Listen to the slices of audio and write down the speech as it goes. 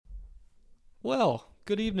Well,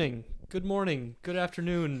 good evening, good morning, good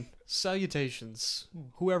afternoon, salutations,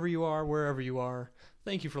 whoever you are, wherever you are.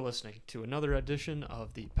 Thank you for listening to another edition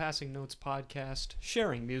of the Passing Notes podcast,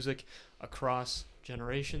 sharing music across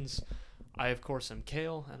generations. I, of course, am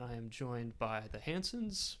Kale, and I am joined by the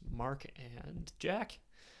Hansons, Mark and Jack,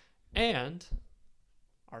 and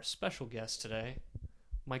our special guest today,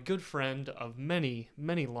 my good friend of many,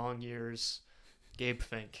 many long years, Gabe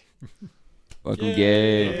Fink. Welcome, Yay.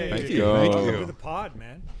 Gabe. Thank you. Welcome to the pod,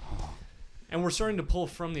 man. And we're starting to pull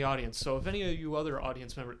from the audience. So if any of you other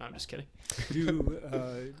audience members... No, I'm just kidding.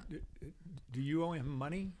 Do you owe him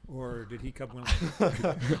money, or did he come with?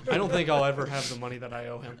 I don't think I'll ever have the money that I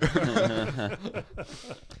owe him.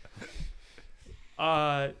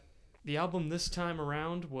 The album this time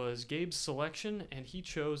around was Gabe's selection, and he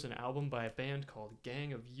chose an album by a band called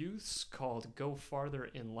Gang of Youths called Go Farther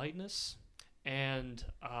in Lightness. And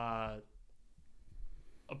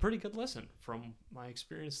a pretty good listen from my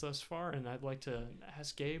experience thus far, and I'd like to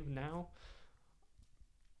ask Gabe now,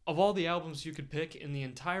 of all the albums you could pick in the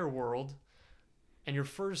entire world and your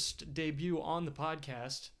first debut on the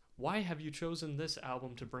podcast, why have you chosen this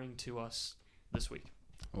album to bring to us this week?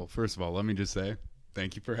 Well, first of all, let me just say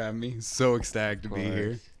thank you for having me. So ecstatic to be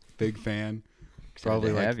here. Big fan.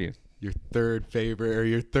 Probably have you. Your third favorite or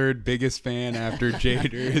your third biggest fan after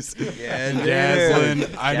Jaders and Jaslyn.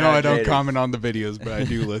 Jaslyn. I know I don't comment on the videos, but I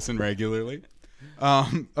do listen regularly.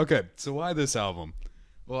 Okay, so why this album?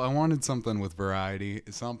 Well, I wanted something with variety,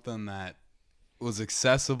 something that was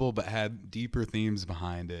accessible but had deeper themes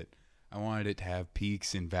behind it. I wanted it to have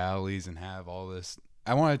peaks and valleys and have all this.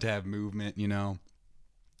 I wanted it to have movement, you know,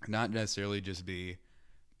 not necessarily just be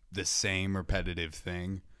the same repetitive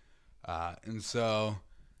thing. And so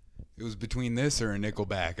it was between this or a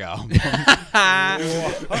Nickelback album.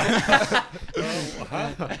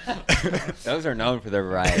 Those are known for their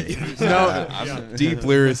variety. Deep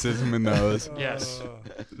lyricism in those. Yes.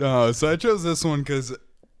 So I chose this one because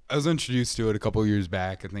I was introduced to it a couple years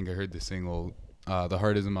back. I think I heard the single, The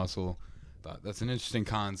Heart is a Muscle. Thought that's an interesting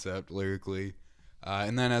concept lyrically.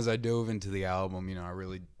 And then as I dove into the album, you know, I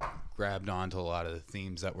really grabbed onto a lot of the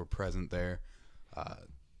themes that were present there.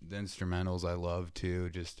 The instrumentals I love too.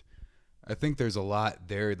 Just, I think there's a lot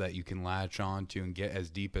there that you can latch on to and get as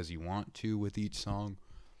deep as you want to with each song,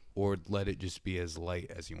 or let it just be as light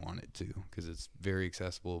as you want it to, because it's very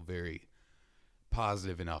accessible, very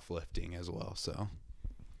positive and uplifting as well. So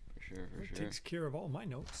For sure. Takes care of all my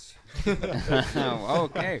notes.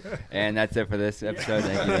 Okay. And that's it for this episode.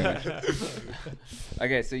 Thank you very much.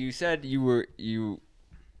 Okay, so you said you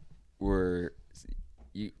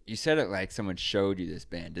said it like someone showed you this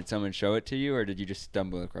band. Did someone show it to you, or did you just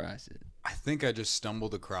stumble across it? I think I just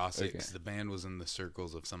stumbled across it Okay. because the band was in the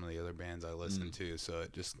circles of some of the other bands I listened to, so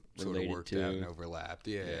it just sort of Related worked to. out and overlapped.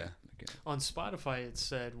 Yeah. Okay. On Spotify, it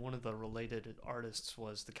said one of the related artists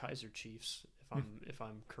was the Kaiser Chiefs, if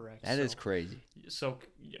I'm correct. That is crazy. So,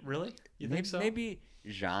 really? You think so? Maybe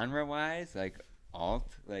genre-wise, like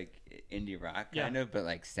alt, like indie rock kind of, but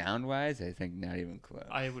like sound-wise, I think not even close.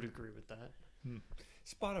 I would agree with that.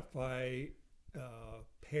 Spotify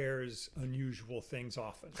pairs unusual things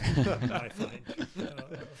often. I find,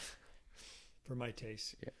 for my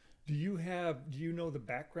taste. Yeah. Do you know the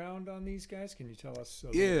background on these guys? Can you tell us?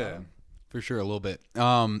 Yeah, for sure, a little bit.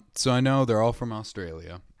 So I know they're all from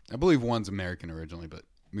Australia. I believe one's American originally, but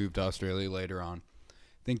moved to Australia later on. I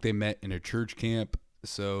think they met in a church camp,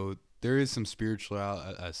 so there is some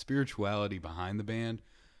spirituality behind the band,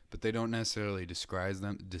 but they don't necessarily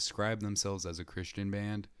describe themselves as a Christian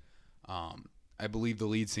band. I believe the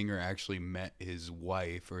lead singer actually met his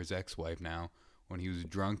wife, or his ex-wife now, when he was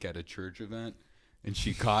drunk at a church event, and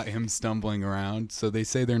she caught him stumbling around. So they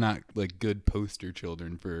say they're not like good poster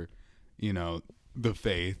children for, you know, the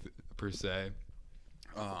faith per se.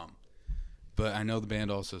 But I know the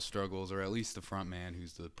band also struggles, or at least the front man,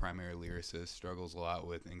 who's the primary lyricist, struggles a lot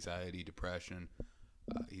with anxiety, depression.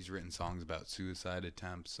 He's written songs about suicide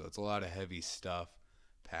attempts, so it's a lot of heavy stuff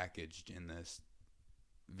packaged in this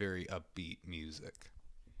very upbeat music.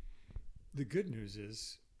 The good news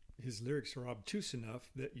is his lyrics are obtuse enough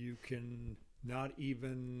that you can not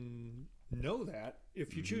even know that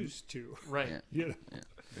if you choose to. Right. Yeah. You know, Yeah,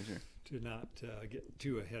 for sure. to not get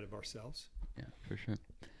too ahead of ourselves. Yeah, for sure.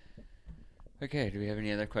 Okay, do we have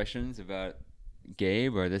any other questions about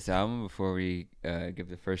Gabe or this album before we give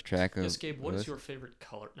the first track? Yes, Gabe, what is this? your favorite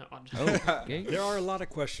color? No, I'm just Gabe? There are a lot of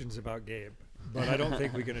questions about Gabe, but I don't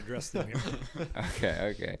think we can address them here.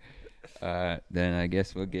 Okay. Then I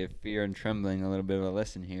guess we'll give Fear and Trembling a little bit of a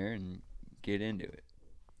listen here and get into it.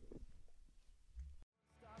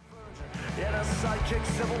 In a psychic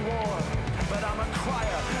civil war, but I'm a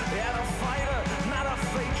crier and a fighter.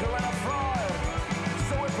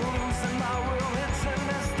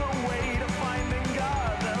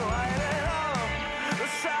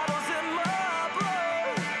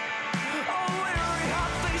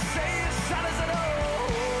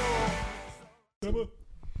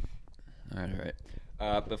 All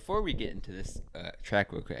right. Before we get into this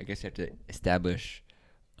track real quick, I guess I have to establish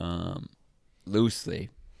loosely,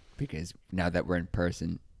 because now that we're in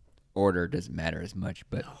person, order doesn't matter as much.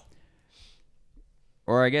 But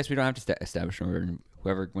or I guess we don't have to establish an order, and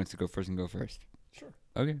whoever wants to go first can go first. Sure.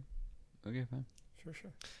 Okay, fine.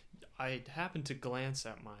 Sure. I happened to glance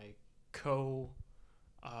at my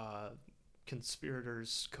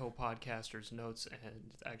conspirators, co-podcasters notes,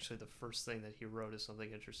 and actually the first thing that he wrote is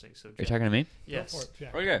something interesting. So Are you talking to me? yes, Go for it,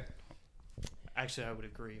 Jack. Okay. actually I would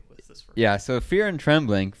agree with this first. Yeah, so Fear and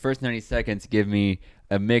Trembling, first 90 seconds give me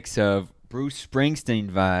a mix of Bruce Springsteen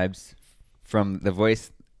vibes from the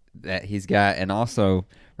voice that he's got, and also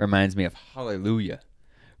reminds me of Hallelujah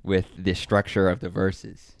with the structure of the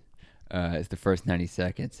verses. It's the first 90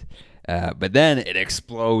 seconds. But then it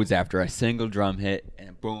explodes after a single drum hit,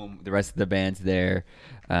 and boom, the rest of the band's there.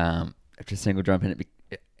 After a single drum hit,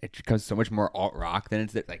 it becomes so much more alt rock. Then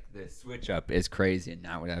it's like the switch up is crazy and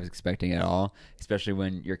not what I was expecting at all. Especially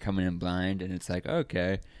when you're coming in blind and it's like,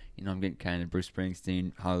 okay, I'm getting kind of Bruce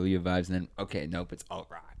Springsteen, Hallelujah vibes, and then okay, nope, it's alt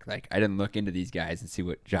rock. Like I didn't look into these guys and see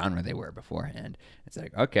what genre they were beforehand. It's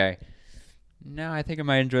like, okay, no, I think I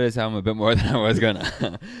might enjoy this album a bit more than I was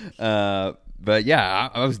gonna. But yeah,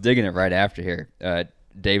 I was digging it right after here.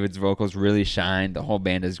 David's vocals really shine. The whole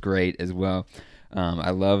band is great as well.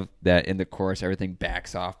 I love that in the chorus everything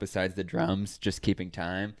backs off besides the drums, just keeping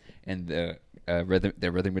time, and the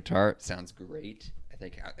rhythm guitar sounds great. I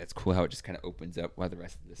think it's cool how it just kind of opens up while the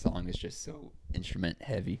rest of the song is just so instrument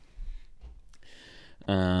heavy.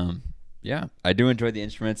 Yeah, I do enjoy the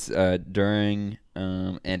instruments during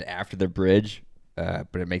and after the bridge, but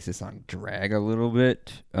it makes the song drag a little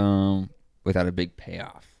bit without a big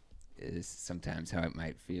payoff is sometimes how it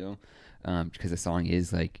might feel, because the song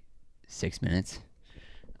is like 6 minutes.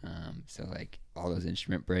 So like all those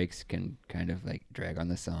instrument breaks can kind of like drag on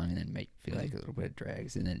the song and then feel like a little bit of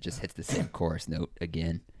drags, and then it just hits the same chorus note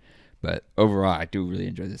again. But overall, I do really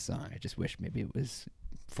enjoy this song. I just wish maybe it was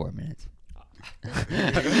 4 minutes.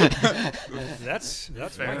 That's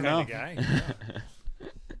Fair my kind enough. of guy. Yeah.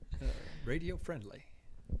 Radio friendly.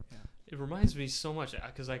 It reminds me so much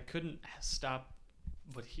because I couldn't stop.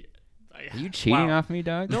 But Are you cheating wow. off me,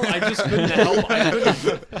 dog? No, I just couldn't help.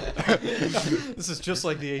 This is just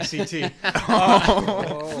like the ACT.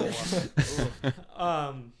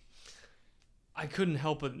 I couldn't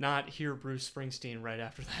help but not hear Bruce Springsteen right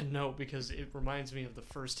after that note, because it reminds me of the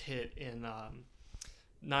first hit in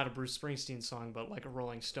not a Bruce Springsteen song, but like a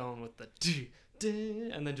Rolling Stone with the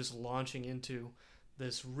and then just launching into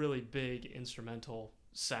this really big instrumental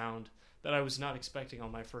sound that I was not expecting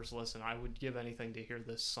on my first listen. I would give anything to hear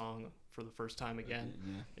this song for the first time again.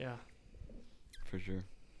 Yeah. For sure.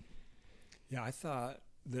 Yeah, I thought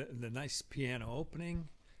the nice piano opening,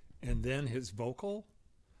 and then his vocal.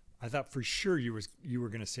 I thought for sure you were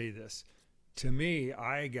going to say this. To me,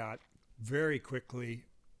 I got very quickly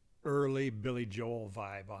early Billy Joel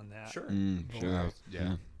vibe on that. Sure. Sure.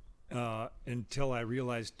 Yeah. Until I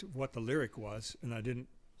realized what the lyric was, and I didn't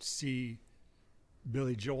see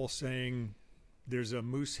Billy Joel saying there's a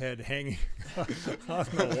moose head hanging on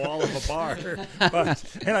the wall of a bar.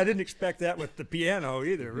 And I didn't expect that with the piano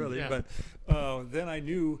either, really. Yeah. But then I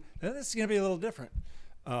knew this is going to be a little different.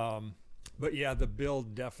 But yeah, the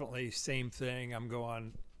build definitely same thing. I'm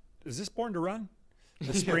going, is this Born to Run?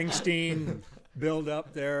 The Springsteen build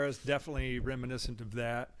up there is definitely reminiscent of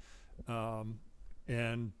that.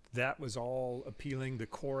 And that was all appealing. The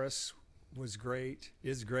chorus was great,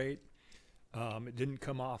 is great. It didn't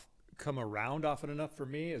come around often enough for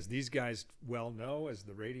me, as these guys well know, as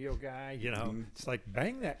the radio guy. It's like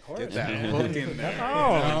bang that chorus. Get that man. hook in there.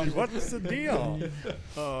 Oh, what's the deal?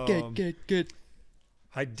 Good.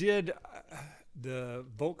 I did the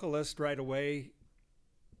vocalist right away.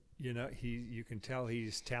 You can tell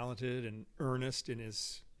he's talented and earnest in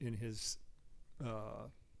his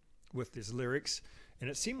with his lyrics, and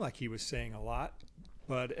it seemed like he was saying a lot,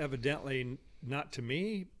 but evidently not to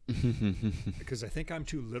me, because I think I'm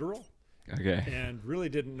too literal Okay. and really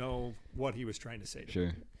didn't know what he was trying to say to me.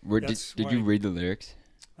 Sure. Did That's you why- read the lyrics?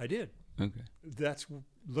 I did. Okay. That's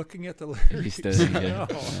looking at the You lyrics. studied,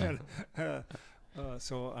 yeah.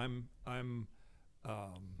 So I'm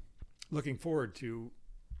looking forward to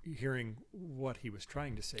hearing what he was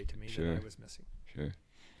trying to say to me Sure. that I was missing. Sure.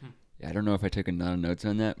 Yeah, I don't know if I took a lot of notes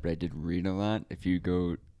on that, but I did read a lot. If you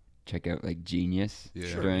go check out like Genius Yeah.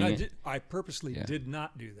 Sure. during And it. I purposely Yeah. did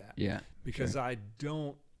not do that Yeah. because sure. I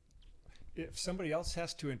don't. If somebody else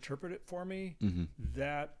has to interpret it for me, Mhm.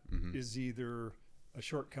 that is either a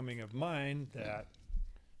shortcoming of mine that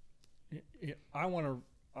I want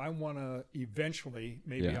to eventually,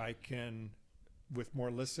 maybe Yeah. I can, with more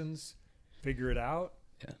listens, figure it out.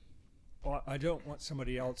 Yeah. Well, I don't want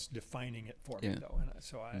somebody else defining it for me Yeah. though, and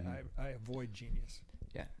so I avoid genius.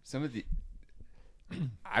 Yeah, some of the.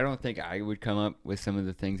 I don't think I would come up with some of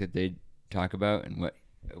the things that they talk about and what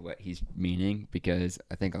he's meaning, because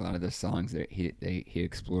I think a lot of the songs that he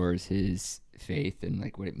explores his faith and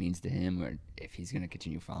like what it means to him, or if he's gonna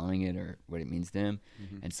continue following it, or what it means to him,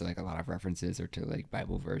 and so like a lot of references are to like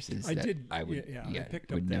Bible verses. I that did. I would. I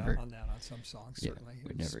picked up would that never. on that on some songs. Yeah, Certainly,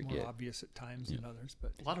 would it's never more get. obvious at times than others,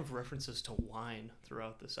 but A lot of references to wine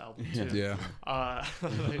throughout this album Yeah. too. Yeah. I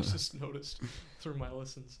just noticed through my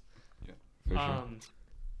listens. For sure.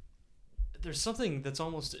 There's something that's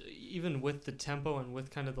almost, even with the tempo and with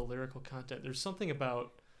kind of the lyrical content, there's something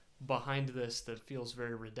about behind this that feels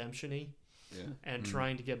very redemption-y Yeah. and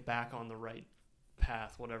trying to get back on the right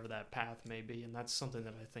path, whatever that path may be. And that's something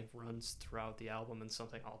that I think runs throughout the album, and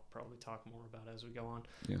something I'll probably talk more about as we go on.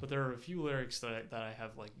 Yeah. But there are a few lyrics that I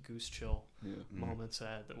have like goose chill Yeah. moments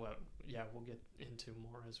at that, we'll get into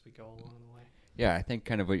more as we go along the way. Yeah, I think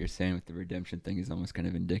kind of what you're saying with the redemption thing is almost kind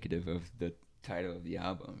of indicative of the title of the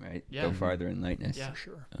album, right? Yeah. Go farther in lightness. Yeah. for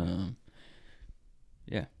sure.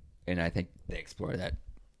 Yeah, and I think they explore that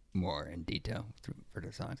more in detail for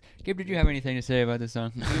the songs. Gabe, did you have anything to say about this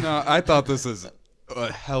song? I thought this was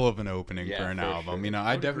a hell of an opening Yeah, for an for album. sure.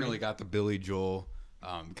 I definitely got the Billy Joel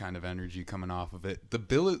kind of energy coming off of it. The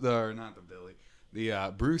Bruce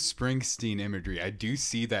Springsteen imagery. I do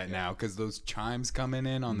see that now because those chimes coming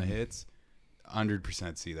in on the hits.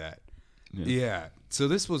 100% see that. Yeah. So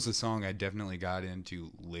this was a song I definitely got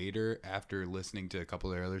into later after listening to a couple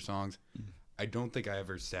of their other songs. I don't think I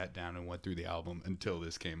ever sat down and went through the album until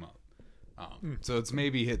this came up. So it's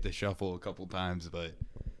maybe hit the shuffle a couple times, but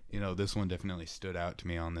this one definitely stood out to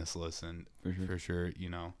me on this listen for sure.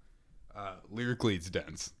 Lyrically it's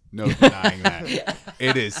dense. No denying that.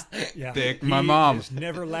 It is Yeah, thick. He My mom is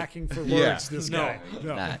never lacking for words. Yeah. This No. guy.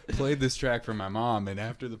 Not. played this track for my mom, and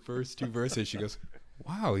after the first two verses, she goes,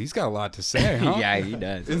 "Wow, he's got a lot to say, huh?" Yeah, he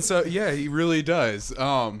does. And so, yeah, he really does.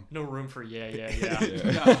 No room for yeah.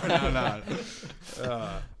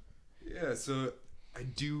 No. Yeah, so I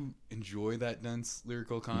do enjoy that dense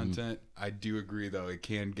lyrical content. I do agree, though, it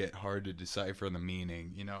can get hard to decipher the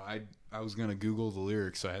meaning. I was going to Google the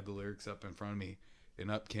lyrics, so I had the lyrics up in front of me,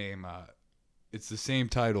 and up came, it's the same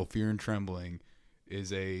title, Fear and Trembling,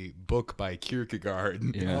 is a book by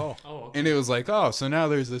Kierkegaard. Yeah. Oh, Okay. And it was like, oh, so now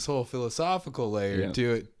there's this whole philosophical layer Yeah.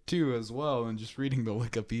 to it, too, as well. And just reading the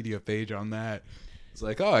Wikipedia page on that, it's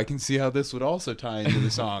like, oh, I can see how this would also tie into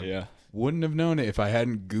the song. Yeah. Wouldn't have known it if I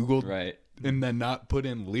hadn't Googled Right. and then not put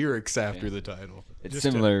in lyrics after Yeah. the title. It's Just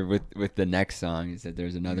similar with the next song, is that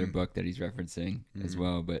there's another book that he's referencing as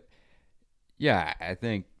well. But yeah, I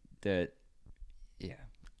think that, yeah.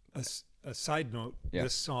 a side note: Yeah.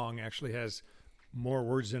 this song actually has more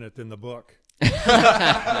words in it than the book.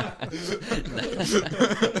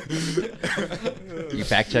 You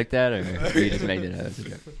fact check that, or you just made it up as a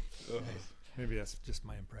joke? Maybe that's just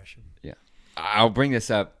my impression. Yeah. I'll bring this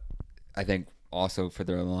up, I think, also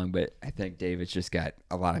further along, but I think David's just got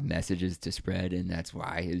a lot of messages to spread, and that's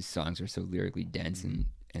why his songs are so lyrically dense and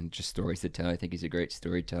just stories to tell. I think he's a great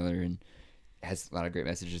storyteller and has a lot of great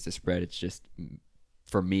messages to spread. It's just,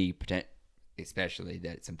 for me, especially,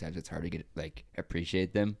 that sometimes it's hard to get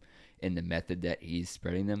appreciate them in the method that he's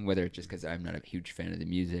spreading them, whether it's just because I'm not a huge fan of the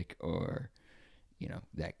music, or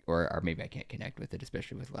that, or maybe I can't connect with it,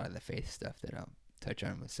 especially with a lot of the faith stuff that I'll touch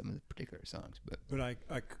on with some of the particular songs. But I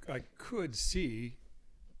could see,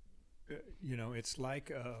 it's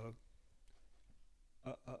like a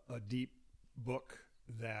deep book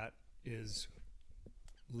that is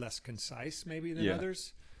less concise maybe than Yeah.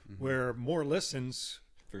 others, where more listens,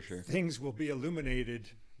 For sure. things will be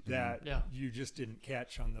illuminated that Yeah. you just didn't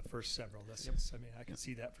catch on the first several listens. I mean, I can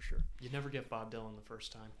see that for sure. You never get Bob Dylan the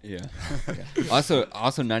first time. Yeah. Also,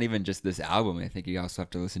 not even just this album. I think you also have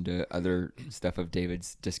to listen to other stuff of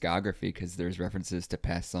David's discography, because there's references to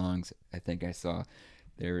past songs. I think I saw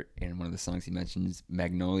there in one of the songs he mentions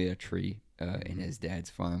Magnolia Tree in his dad's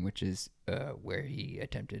farm, which is where he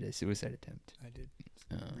attempted a suicide attempt. I did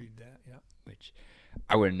read that. Yeah. Which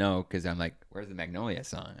I wouldn't know, because I'm like, where's the Magnolia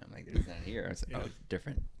song? I'm like, it's not here. It's Yeah.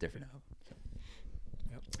 different album. So.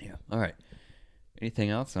 Yep. Yeah. All right. Anything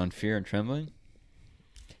else on Fear and Trembling?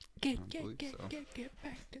 don't believe so. Get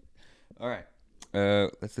back to. All right.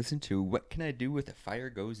 Let's listen to What Can I Do With the Fire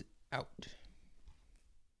Goes Out.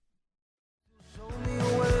 Show me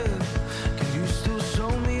a way. Can you still show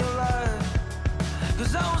me a light?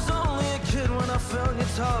 'Cause I was only a kid when I felt you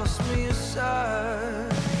toss me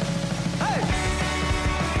aside. Hey!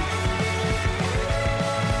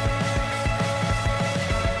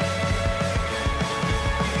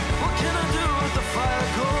 What can I do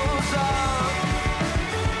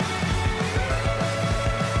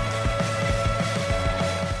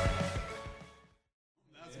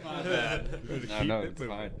no, it it's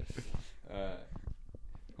moving. fine.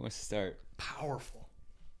 Who wants to start? Powerful.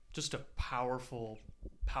 Just a powerful,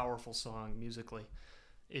 powerful song musically.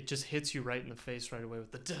 It just hits you right in the face right away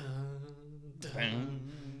with the dun,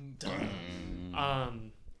 dun,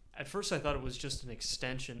 dun. At first I thought it was just an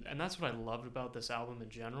extension, and that's what I loved about this album in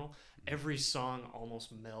general. Every song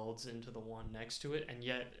almost melds into the one next to it, and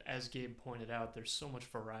yet, as Gabe pointed out, there's so much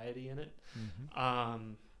variety in it.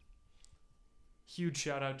 Huge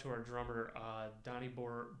shout out to our drummer, Donnie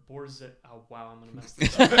Borzit. Oh wow, I'm gonna mess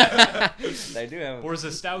this up. They do have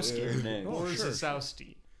Borzastowski. name. Oh, sure.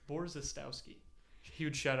 Borzastowski.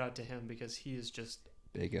 Huge shout out to him because he is just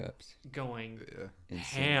Big ups. going Yeah.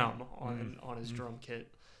 ham on his drum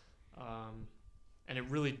kit, and it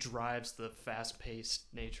really drives the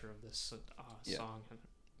fast-paced nature of this Yeah. song.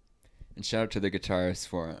 And shout out to the guitarist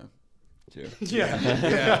for too.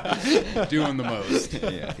 Yeah. Doing the most.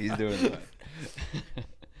 Yeah, he's doing that.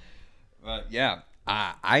 But yeah,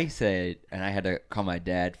 I said, and I had to call my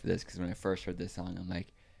dad for this because when I first heard this song, I'm like,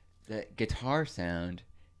 the guitar sound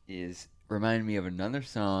reminding me of another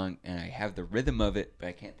song, and I have the rhythm of it, but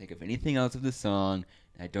I can't think of anything else of the song.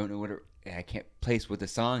 I don't know I can't place what the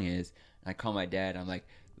song is. And I call my dad. I'm like,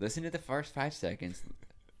 listen to the first 5 seconds,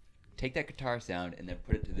 take that guitar sound, and then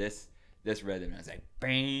put it to this rhythm. And I was like,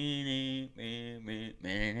 and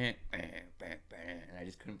I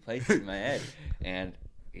just couldn't place it in my head. And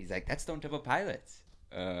he's like, that's Stone Temple Pilots.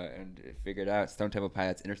 And I figured out Stone Temple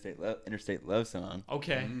Pilots' Interstate Love song.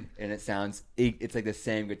 Okay. And it sounds, it's like the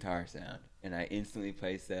same guitar sound. And I instantly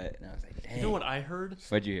placed that, and I was like, dang. You know what I heard?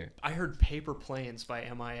 What'd you hear? I heard Paper Planes by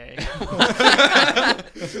MIA.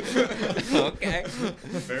 Okay.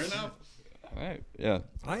 Fair enough. All right. Yeah.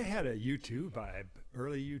 I had a U2 vibe,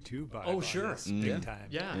 early U2 vibe. Oh, on sure. this, big Yeah. time.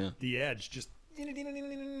 Yeah. Yeah. The Edge just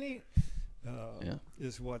Yeah.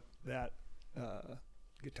 is what that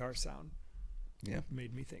guitar sound Yeah.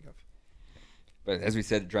 made me think of. But as we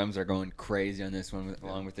said, the drums are going crazy on this one,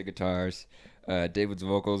 along with the guitars. David's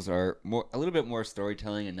vocals are a little bit more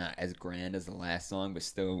storytelling and not as grand as the last song, but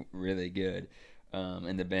still really good.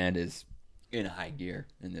 And the band is in high gear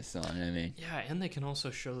in this song. I mean, Yeah, and they can also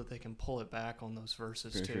show that they can pull it back on those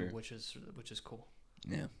verses For too, sure. which is cool.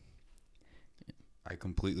 yeah, I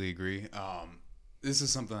completely agree. This is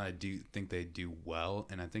something I do think they do well,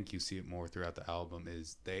 and I think you see it more throughout the album,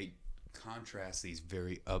 is they contrast these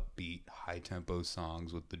very upbeat, high-tempo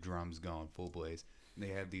songs with the drums going full blaze. They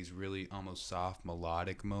have these really almost soft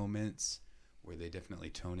melodic moments where they definitely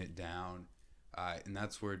tone it down, and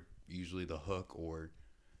that's where usually the hook or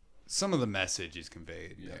some of the message is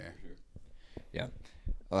conveyed there. for sure. Yeah,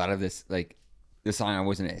 a lot of this, like the song, I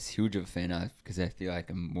wasn't as huge of a fan of because I feel like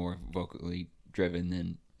I'm more vocally driven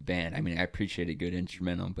than band. I mean, I appreciate a good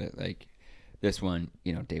instrumental, but like this one,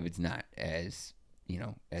 David's not as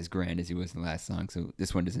as grand as he was in the last song, so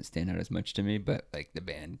this one doesn't stand out as much to me. But like the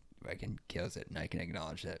band fucking kills it, and I can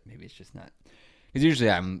acknowledge that. Maybe it's just not, because usually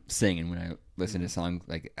I'm singing when I listen to a song.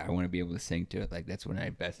 Like I want to be able to sing to it. Like that's when I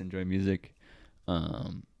best enjoy music.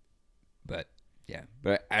 But yeah,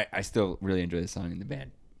 but I still really enjoy the song, and the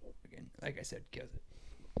band, again, like I said, kills it.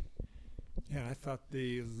 Yeah, I thought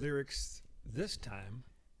the lyrics this time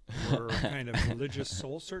were kind of religious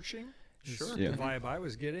soul searching. Sure. Yeah. The vibe I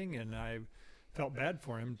was getting, and I felt bad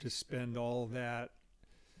for him to spend all that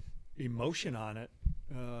emotion on it.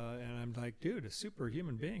 And I'm like, dude, a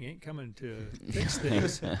superhuman being ain't coming to fix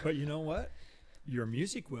things. But you know what? Your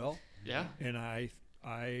music will. Yeah. And I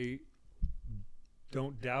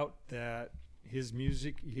don't doubt that his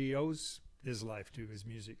music, he owes his life to his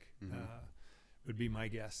music, would be my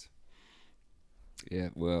guess. Yeah,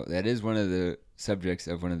 well, that is one of the subjects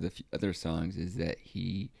of one of the other songs, is that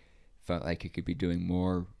he felt like he could be doing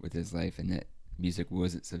more with his life, and that music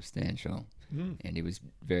wasn't substantial. And he was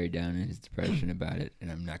very down in his depression about it.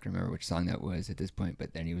 And I'm not going to remember which song that was at this point,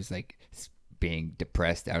 but then he was like being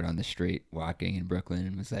depressed out on the street walking in Brooklyn,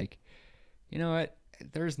 and was like, you know what?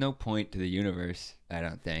 There's no point to the universe, I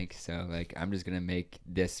don't think. So like, I'm just going to make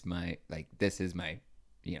this this is my,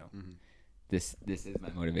 this is my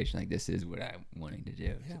motivation. Like, this is what I'm wanting to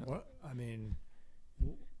do. Yeah, So,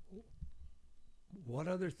 what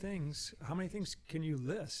other things, how many things can you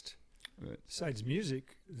list Right. besides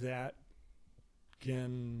music that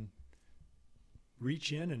can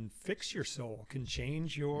reach in and fix your soul, can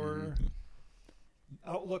change your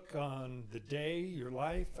outlook on the day, your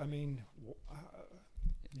life? I mean,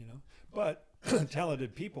 but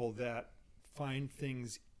talented people that find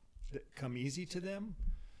things that come easy to them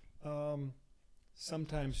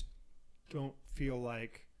sometimes don't feel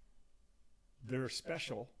like they're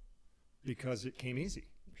special because it came easy.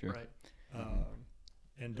 Right.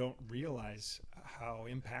 And don't realize how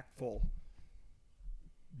impactful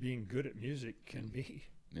being good at music can be.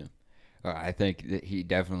 I think that he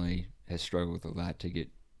definitely has struggled a lot to get,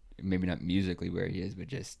 maybe not musically where he is, but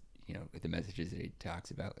just, with the messages that he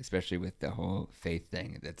talks about, especially with the whole faith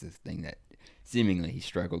thing. That's a thing that seemingly he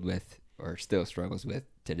struggled with or still struggles with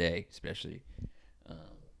today, especially.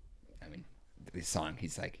 The song,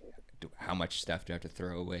 he's like, how much stuff do I have to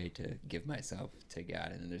throw away to give myself to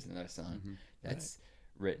God? And then there's another song that's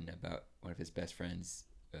written about one of his best friend's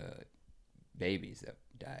babies that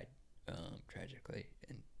died tragically,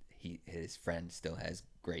 and his friend still has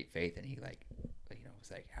great faith, and he was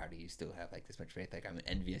like, how do you still have like this much faith? Like, I'm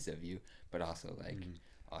envious of you, but also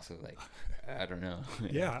like I don't know.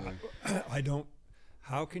 Yeah, I don't.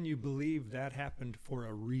 How can you believe that happened for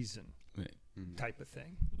a reason? Right. Type of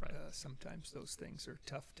thing. Right. Sometimes those things are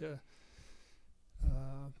tough to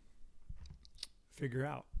figure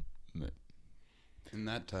out. And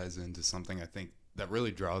that ties into something I think that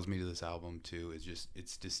really draws me to this album too, is just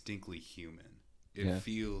it's distinctly human. It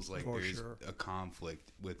feels like there's a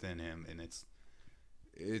conflict within him, and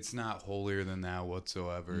it's not holier than thou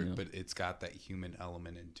whatsoever, but it's got that human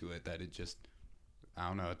element into it that it just, I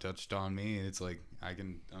don't know, it touched on me. It's like I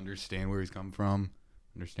can understand where he's come from,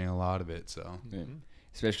 understand a lot of it. So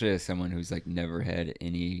especially as someone who's like never had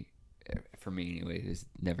any, for me anyway, who's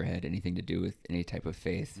never had anything to do with any type of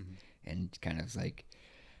faith, and kind of like,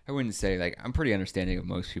 I wouldn't say like, I'm pretty understanding of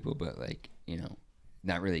most people, but like,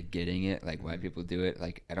 not really getting it, like why people do it.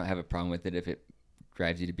 Like, I don't have a problem with it if it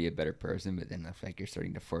drives you to be a better person, but then if like you're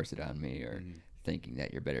starting to force it on me or thinking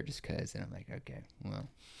that you're better just because, and I'm like, okay, well,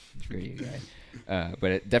 screw you guy.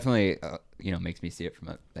 But it definitely makes me see it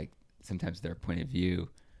from like sometimes their point of view,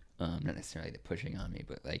 not necessarily the pushing on me,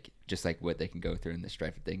 but like just like what they can go through and the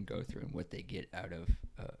strife that they can go through and what they get out of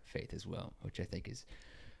faith as well, which I think is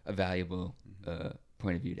a valuable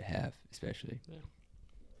point of view to have, especially.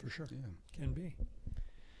 For sure. Can be.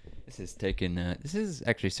 This is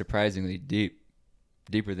actually surprisingly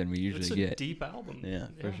deeper than we usually It's a get. deep album. Yeah,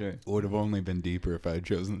 for sure. it would have only been deeper if I had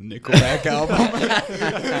chosen the Nickelback album.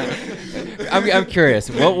 I'm curious.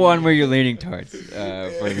 What one were you leaning towards for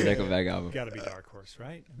the Nickelback album? Got to be Dark Horse,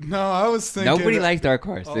 right? No, I was thinking Nobody likes Dark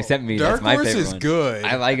Horse except me. Dark That's my Horse favorite is one. good.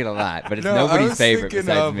 I like it a lot, but it's No, I nobody's was favorite thinking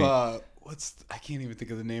besides of, me. I can't even think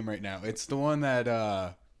of the name right now. It's the one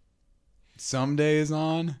that Someday is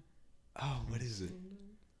on. Oh, what is it?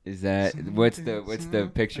 Is that what's the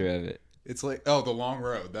picture of it? It's like The Long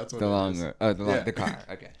Road. That's what The it long is. road. Oh, Yeah. the car.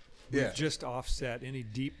 Okay. Yeah. We've just offset any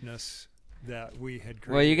deepness that we had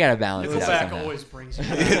created. Well, you gotta balance it out Nickelback somehow. always brings you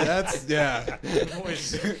Yeah, back. that's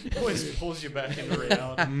always pulls you back into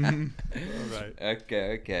reality. All right.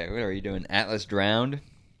 Okay. What are you doing? Atlas Drowned.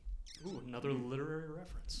 Ooh, another literary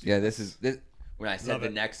reference. Yeah, this. When I said Love the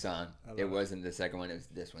it. next song, I love it it. wasn't the second one. It was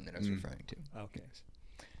this one that I was referring to. Okay.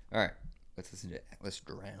 All right, let's listen to Atlas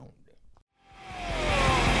Drowned.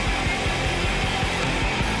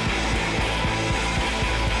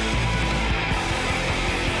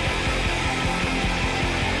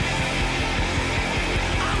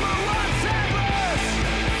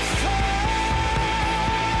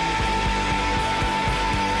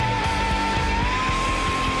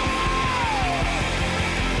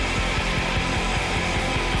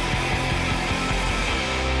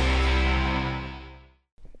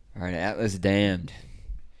 All right, Atlas Damned.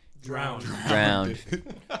 Drowned. Drowned.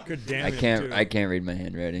 Good damn I it, can't. too. I can't read my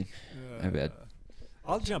handwriting. I bet.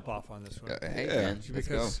 I'll jump off on this one. Hey, Yeah. man, let's go.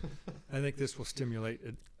 Because I think this will stimulate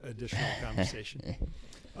additional conversation.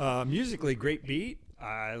 Musically, great beat.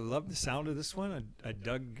 I love the sound of this one. I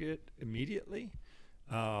dug it immediately.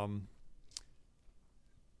 The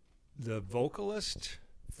vocalist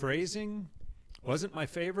phrasing wasn't my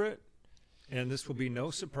favorite, and this will be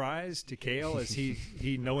no surprise to Cale as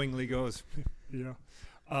he knowingly goes,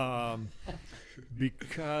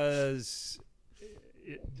 because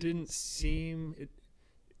it didn't seem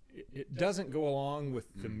it doesn't go along with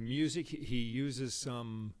the music. He uses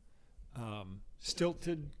some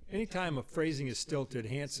stilted. Anytime a phrasing is stilted,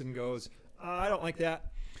 Hanson goes, I don't like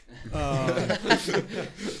that.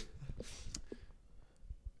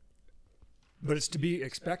 But it's to be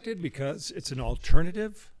expected because it's an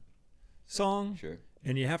alternative song, Sure.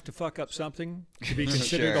 and you have to fuck up something to be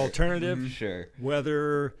considered Sure. alternative. Sure.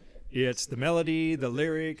 Whether it's the melody, the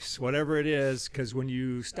lyrics, whatever it is, because when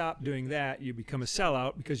you stop doing that, you become a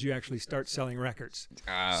sellout because you actually start selling records.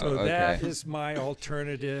 Oh, So okay. that is my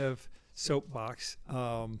alternative soapbox.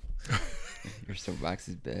 Your soapbox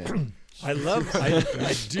is bad. I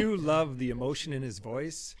do love the emotion in his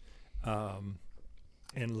voice,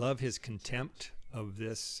 and love his contempt of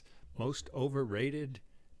this most overrated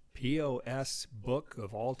POS book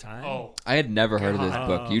of all time. Oh, I had never heard of this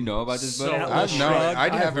book. You know about this so book? Atlas I've no, Shrugged, I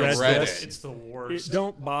I've haven't read read this. it. it's the worst.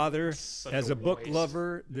 Don't bother. Such As a a book waste.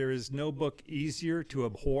 lover, there is no book easier to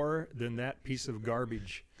abhor than that piece of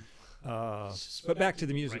garbage. But back to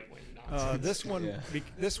the music. Right-wing nonsense. This one, Yeah.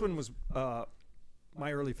 this one was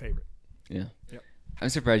my early favorite. Yeah. Yep. I'm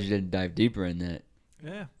surprised you didn't dive deeper in that.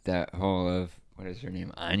 Yeah, That whole of, what is her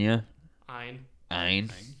name? Anya? Ein. Ein?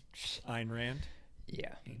 Ayn Rand.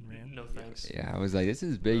 Yeah. Ayn Rand. No thanks. Yeah, I was like, this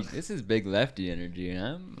is big. This is big lefty energy, and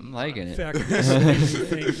I'm liking In it. fact,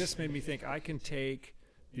 this made me think I can take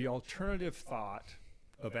the alternative thought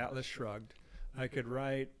of Atlas Shrugged. I could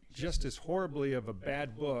write just as horribly of a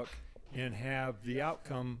bad book and have the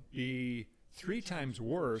outcome be 3 times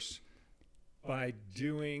worse by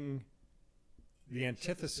doing the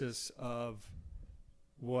antithesis of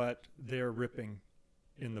what they're ripping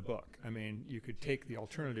in the book. I mean, you could take the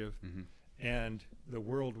alternative and the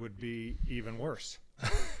world would be even worse.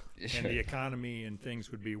 And the economy and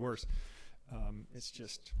things would be worse. It's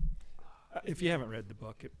just, if you haven't read the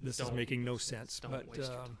book, this is Don't- making no sense. don't But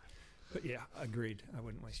waste your time. but yeah, agreed. I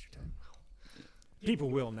wouldn't waste your time.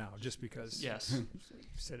 People will now, just because Yes. you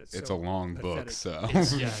said it. It's so a long book, pathetic. so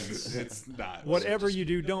It's it's not. Whatever you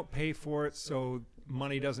do, don't pay for it, so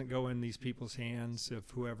money doesn't go in these people's hands. If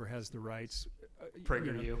whoever has the rights,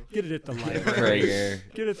 PragerU. get it at the library.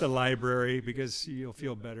 Prager. Get it at the library because you'll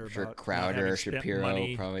feel better I'm sure about not Crowder having or spent Shapiro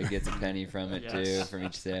money. probably gets a penny from it too, Yes. from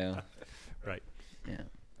each sale. Right. Yeah.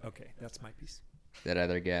 Okay, that's my piece. That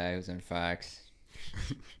other guy who's on Fox.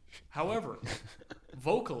 However,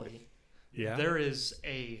 vocally, Yeah. there is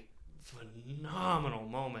a phenomenal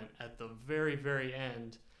moment at the very, very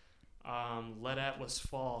end. Let Atlas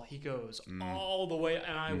Fall. He goes all the way,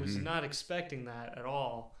 and I was not expecting that at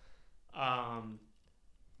all.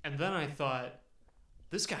 And then I thought,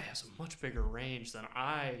 this guy has a much bigger range than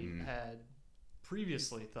I had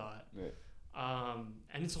previously thought. Right.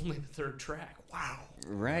 And it's only the 3rd track. Wow.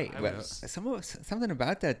 Right. I But was- something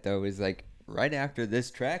about that though is like right after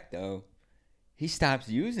this track though, he stops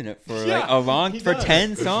using it for Yeah, like a long he for does.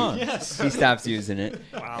 10 songs. Yes. He stops using it.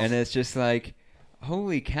 Wow. And it's just like,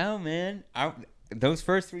 holy cow, man. Those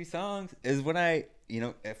first 3 songs is what I,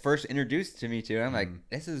 at first introduced to me to. I'm like,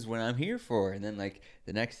 this is what I'm here for. And then like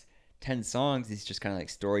the next 10 songs, he's just kind of like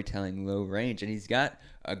storytelling low range. And he's got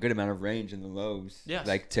a good amount of range in the lows. Yes.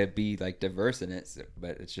 Like to be like diverse in it. So,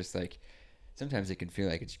 but it's just like, sometimes it can feel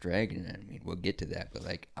like it's dragging. I mean, we'll get to that. But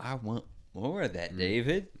like, I want more of that,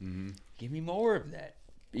 David. Give me more of that.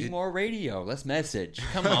 Be more radio. Let's message.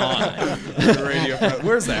 Come on. The radio.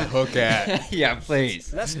 Where's that hook at? Yeah, please.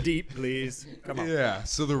 That's deep, please. Come on. Yeah,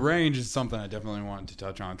 so the range is something I definitely wanted to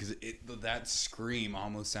touch on because that scream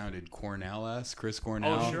almost sounded Cornell-esque, Chris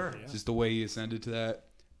Cornell. Oh, sure. Just the way he ascended to that.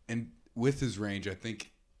 And with his range, I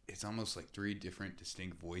think it's almost like 3 different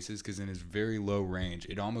distinct voices because in his very low range,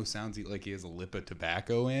 it almost sounds like he has a lip of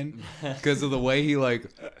tobacco in because of the way he like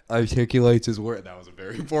articulates his word. That was a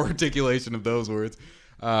very poor articulation of those words.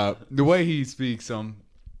 The way he speaks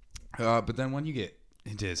but then when you get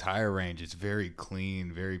into his higher range, it's very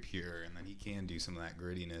clean, very pure, and then he can do some of that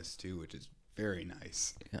grittiness too, which is very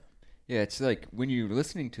nice. Yeah, it's like when you're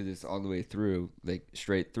listening to this all the way through, like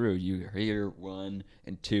straight through, you hear 1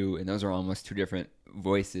 and 2, and those are almost 2 different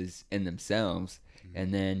voices in themselves.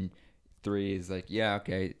 And then 3 is like, yeah,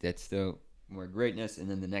 okay, that's still more greatness. And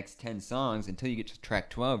then the next 10 songs, until you get to track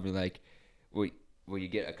 12, you're like, well, you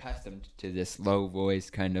get accustomed to this low voice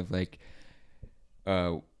kind of like,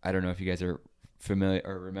 I don't know if you guys are familiar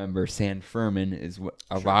or remember, San Fermin is what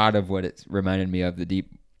a lot of what it's reminded me of,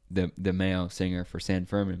 the male singer for San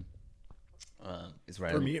Fermin. Is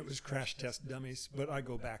right. For me, it was Crash Test Dummies, but I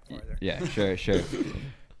go back farther. Yeah, sure.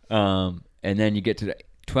 And then you get to the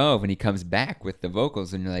 12 and he comes back with the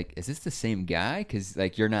vocals and you're like, is this the same guy? Because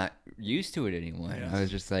like you're not used to it anymore. Yeah. I was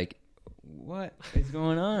just like, what is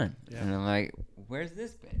going on? Yeah. And I'm like, where's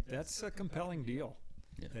this been? That's a compelling deal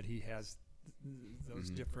that he has those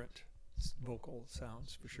Mm-hmm. different vocal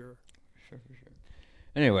sounds for sure. For sure.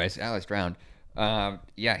 Anyways, Alex Drowned.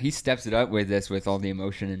 Yeah, he steps it up with this, with all the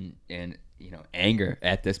emotion and anger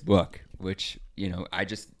at this book, which I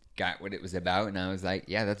just got what it was about, and I was like,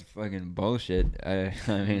 yeah, that's fucking bullshit. I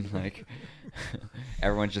mean, like,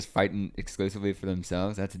 everyone's just fighting exclusively for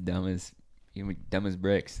themselves. That's dumb as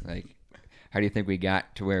bricks. Like, how do you think we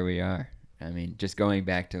got to where we are? I mean, just going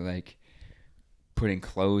back to like putting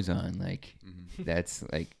clothes on, like that's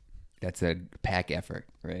a pack effort,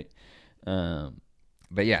 right?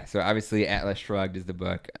 But yeah, so obviously Atlas Shrugged is the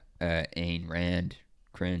book. Ayn Rand,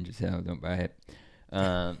 cringe as hell, don't buy it.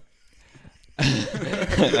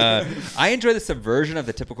 I enjoy the subversion of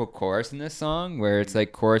the typical chorus in this song, where it's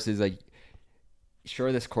like chorus is like,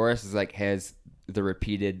 sure, this chorus is like has the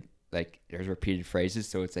repeated, like there's repeated phrases,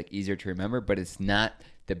 so it's like easier to remember, but it's not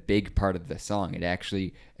the big part of the song. It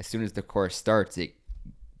actually, as soon as the chorus starts, it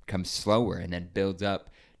comes slower and then builds up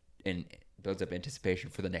anticipation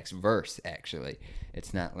for the next verse. Actually,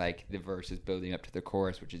 it's not like the verse is building up to the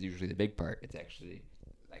chorus, which is usually the big part. It's actually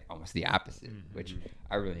like almost the opposite, which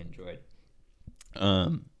I really enjoyed.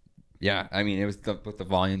 Yeah, I mean, it was with the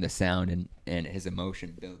volume, the sound, and his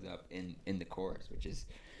emotion builds up in the chorus, which is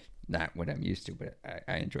not what I'm used to, but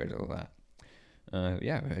I enjoyed it a lot.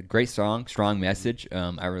 Yeah, a great song, strong message.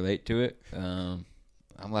 I relate to it. I'm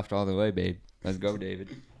left all the way, babe. Let's go, David.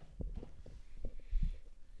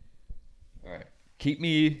 All right, keep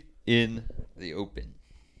me in the open.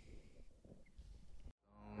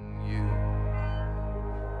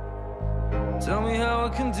 Tell me how I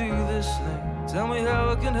can do this thing. Tell me how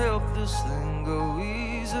I can help this thing go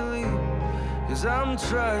easily. 'Cause I'm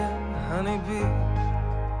trying, honeybee.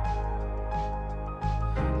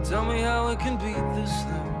 Tell me how I can beat this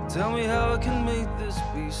thing. Tell me how I can make this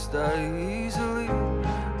beast die easily.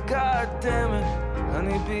 God damn it,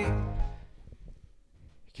 honeybee.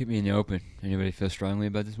 Keep me in the open. Anybody feel strongly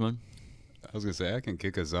about this one? I was gonna say I can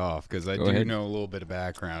kick us off because I Go do ahead. know a little bit of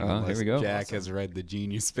background. Oh, here unless we go. Jack has read the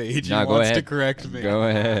Genius page. No, He go wants to ahead. correct me. Go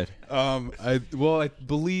ahead. I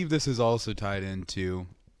believe this is also tied into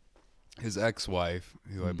his ex-wife,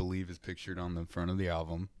 who I believe is pictured on the front of the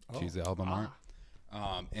album. She's the album art.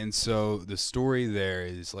 And so the story there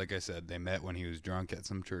is, like I said, they met when he was drunk at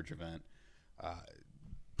some church event.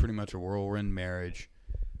 Pretty much a whirlwind marriage.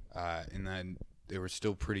 And then they were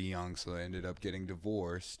still pretty young, so they ended up getting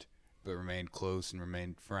divorced, but remained close and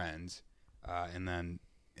remained friends. And then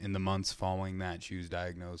in the months following that, she was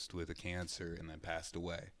diagnosed with a cancer and then passed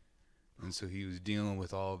away. And so he was dealing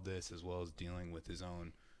with all of this as well as dealing with his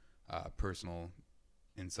own personal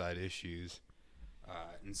inside issues.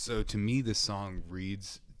 And so to me, this song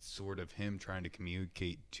reads sort of him trying to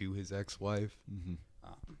communicate to his ex-wife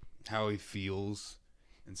how he feels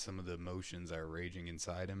and some of the emotions that are raging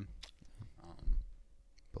inside him.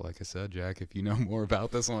 But like I said, Jack, if you know more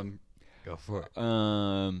about this one, go for it.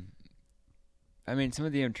 I mean, some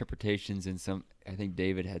of the interpretations and I think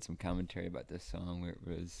David had some commentary about this song where it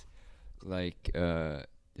was like,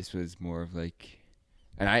 this was more of like,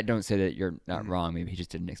 and I don't say that you're not wrong. Maybe he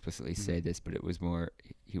just didn't explicitly say this, but it was more,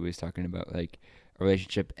 he was talking about like a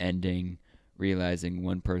relationship ending, realizing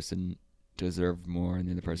one person deserved more and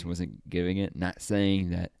the other person wasn't giving it. Not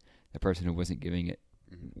saying that the person who wasn't giving it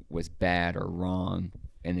was bad or wrong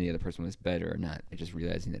and the other person was better or not. Just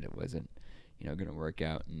realizing that it wasn't, going to work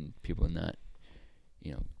out and people not,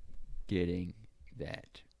 getting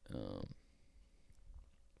that.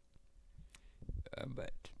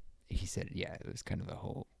 But he said, yeah, it was kind of a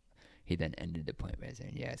whole. He then ended the point by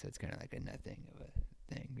saying, yeah, so it's kind of like a nothing of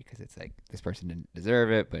a thing because it's like this person didn't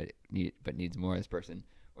deserve it, but needs more. This person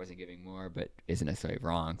wasn't giving more, but isn't necessarily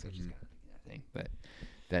wrong, so it's just kind of like nothing. But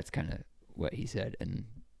that's kind of what he said, and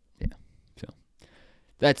yeah, so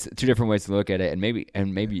that's two different ways to look at it, and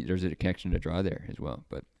maybe there's a connection to draw there as well.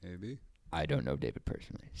 But Maybe. I don't know David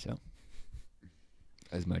personally, so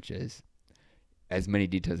as many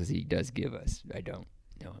details as he does give us, I don't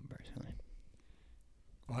know him personally.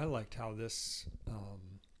 Well, I liked how this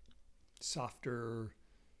softer,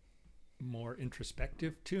 more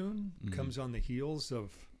introspective tune comes on the heels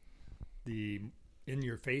of the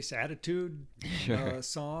in-your-face attitude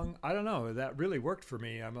song. I don't know. That really worked for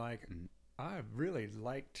me. I'm like, I really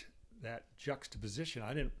liked that juxtaposition.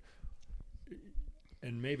 I didn't,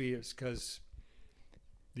 and maybe it's because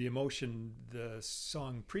the emotion the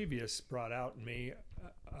song previous brought out in me,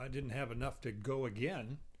 I didn't have enough to go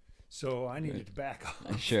again. So I needed to back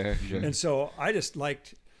off. Sure. And so I just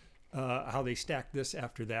liked how they stacked this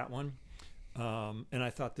after that one. And I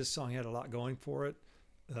thought this song had a lot going for it.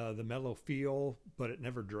 The mellow feel, but it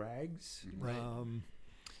never drags. Right.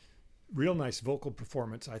 Real nice vocal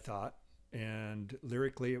performance, I thought. And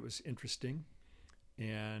lyrically, it was interesting.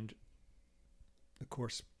 And, of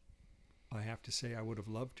course, I have to say I would have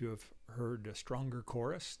loved to have heard a stronger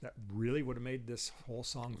chorus. That really would have made this whole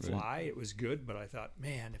song fly. Right. It was good, but I thought,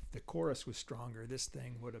 man, if the chorus was stronger, this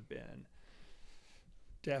thing would have been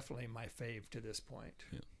definitely my fave to this point.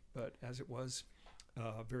 Yeah. But as it was,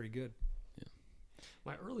 very good.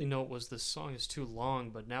 My early note was this song is too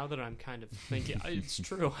long, but now that I'm kind of thinking, it's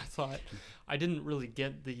true. I thought I didn't really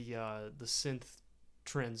get the synth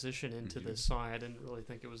transition into this song. I didn't really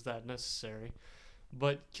think it was that necessary.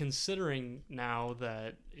 But considering now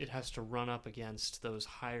that it has to run up against those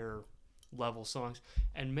higher level songs.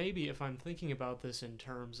 And maybe if I'm thinking about this in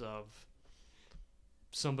terms of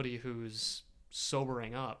somebody who's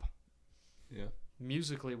sobering up, Yeah.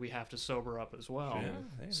 musically we have to sober up as well.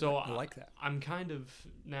 Yeah, So I like that. I'm kind of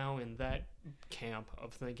now in that camp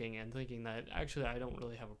of thinking that actually I don't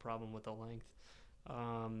really have a problem with the length,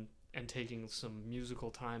 and taking some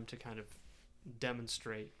musical time to kind of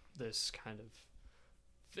demonstrate this kind of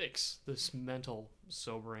fix, this mental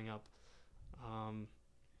sobering up. And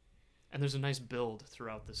there's a nice build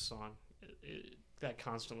throughout this song that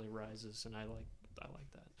constantly rises, and I like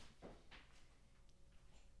that.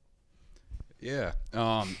 Yeah.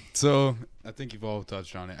 So I think you've all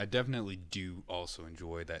touched on it. I definitely do also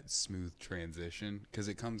enjoy that smooth transition because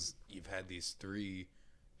you've had these 3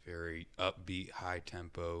 very upbeat, high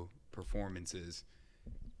tempo performances,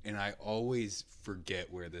 and I always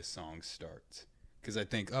forget where this song starts because I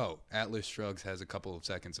think, oh, Atlas Shrugs has a couple of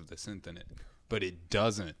seconds of the synth in it, but it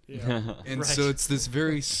doesn't. Yeah. And Right. so it's this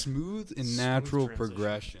very smooth and natural transition.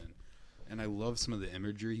 progression. And I love some of the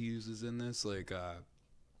imagery he uses in this, like,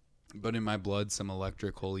 but in my blood, some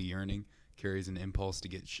electric holy yearning carries an impulse to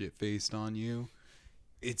get shit-faced on you.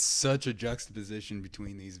 It's such a juxtaposition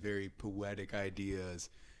between these very poetic ideas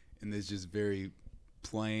and this just very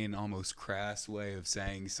plain, almost crass way of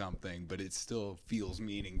saying something, but it still feels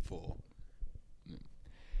meaningful.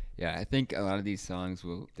 Yeah, I think a lot of these songs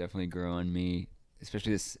will definitely grow on me,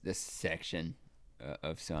 especially this section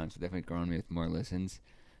of songs will definitely grow on me with more listens.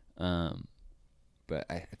 But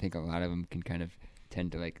I think a lot of them can kind of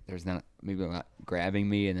tend to, like, there's not maybe a lot grabbing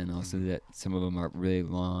me, and then also that some of them are really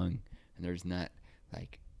long, and there's not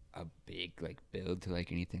like a big like build to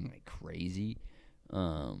like anything like crazy.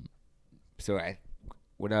 So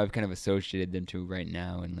what I've kind of associated them to right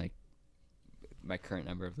now, and like my current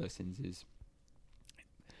number of listens is,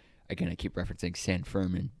 again, I keep referencing San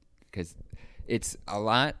Fermin because it's a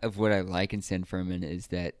lot of what I like in San Fermin is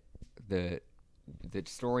that the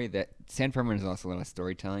story that San Fermin is also a lot of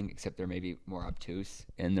storytelling, except they're maybe more obtuse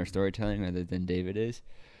in their storytelling rather than David is.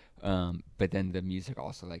 But then the music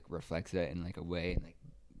also like reflects that in like a way and like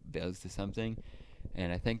builds to something.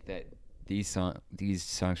 And I think that these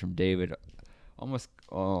songs from David almost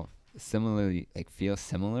all similarly like feel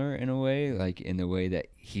similar in a way, like in the way that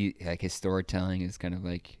he like his storytelling is kind of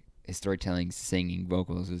like his storytelling, singing,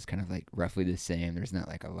 vocals is kind of like roughly the same. There's not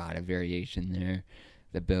like a lot of variation there.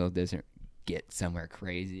 The build doesn't get somewhere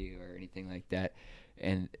crazy or anything like that,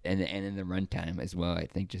 and in the runtime as well, I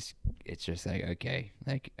think it's just like, okay,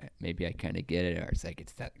 like maybe I kind of get it, or it's like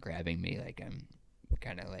it's not grabbing me, like I'm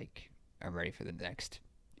kind of like I'm ready for the next,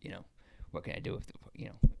 what can I do if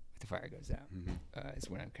the fire goes out, is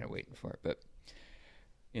when I'm kind of waiting for it. But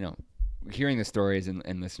hearing the stories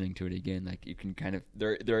and listening to it again, like you can kind of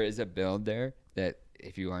there is a build there that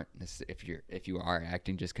if you are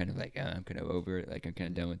acting just kind of like, oh, I'm kind of over it, like I'm kind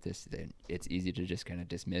of done with this, then it's easy to just kind of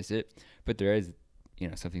dismiss it. But there is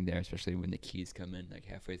something there, especially when the keys come in like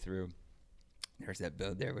halfway through. There's that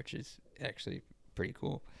build there, which is actually pretty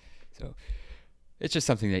cool. So it's just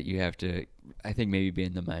something that you have to, I think, maybe be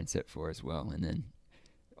in the mindset for as well. And then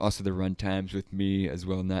also the run times with me as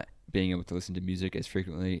well, not being able to listen to music as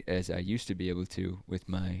frequently as I used to be able to with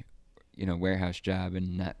my warehouse job,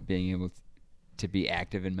 and not being able to be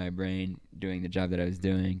active in my brain doing the job that I was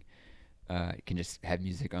doing. I can just have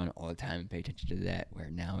music on all the time and pay attention to that, where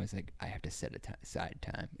now it's like I have to set aside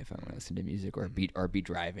time if I want to listen to music or be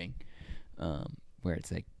driving, where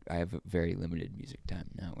it's like I have a very limited music time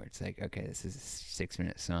now, where it's like, okay, this is a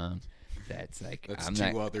 6-minute song that's like That's I'm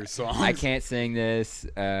two not, other songs. I can't sing this,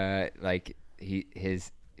 like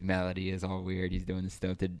his melody is all weird, he's doing the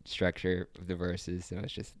stilted structure of the verses, so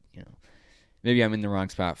it's just maybe I'm in the wrong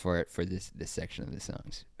spot for it for this section of the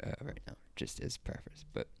songs right now, just as preface.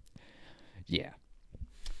 But yeah.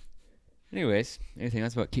 Anyways, anything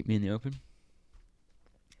else about Keep Me in the Open?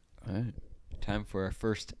 All right. Time for our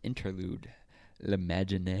first interlude,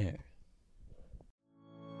 L'Imaginaire.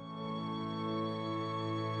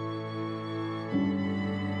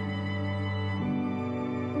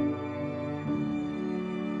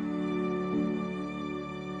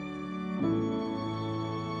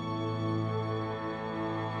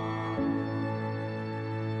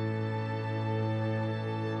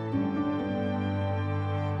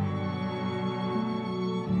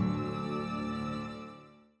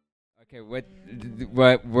 Okay,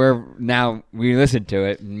 what we listened to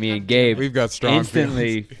it, me and Gabe We've got strong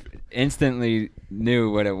instantly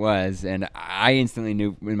knew what it was, and I instantly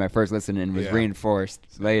knew in my first listen, and was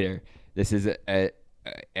reinforced later. This is a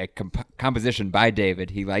composition by David.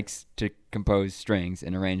 He likes to compose strings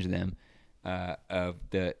and arrange them, of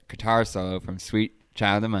the guitar solo from Sweet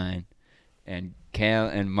Child of Mine, and Kale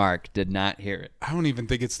and Mark did not hear it. I don't even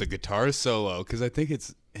think it's the guitar solo because I think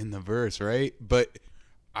it's in the verse, right? But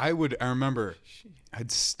I remember I'd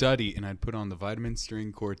study and I'd put on the Vitamin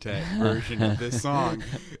String Quartet version of this song,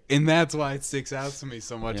 and that's why it sticks out to me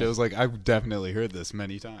so much. Yeah. I was like, I've definitely heard this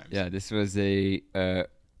many times. Yeah, this was an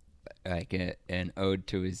ode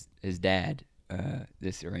to his dad.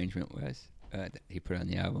 This arrangement was that he put on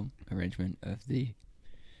the album arrangement of the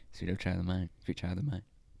Sweet Child of Mine,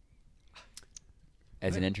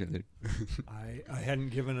 as an interlude. I hadn't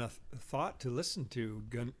given a thought to listen to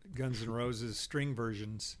Guns N' Roses string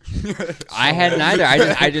versions. I hadn't either.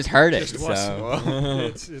 I just heard it. Just was- So.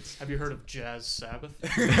 It's Have you heard of Jazz Sabbath?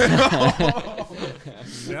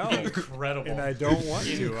 no, Incredible. and I don't want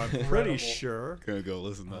to. I'm pretty Incredible. sure. Gonna go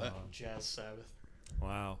listen to that. Jazz Sabbath.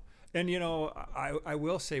 Wow. And I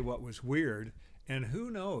will say what was weird, and who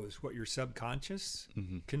knows what your subconscious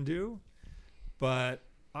can do, but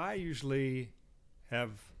I usually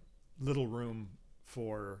have little room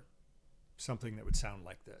for something that would sound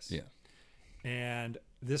like this. Yeah. And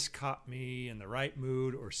this caught me in the right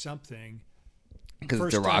mood or something. Because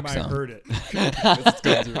it's First a rock time I song. heard it,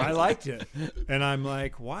 I liked it, and I'm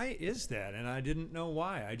like, why is that? And I didn't know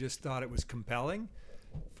why. I just thought it was compelling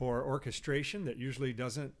for orchestration that usually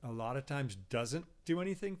a lot of times doesn't do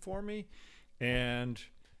anything for me. And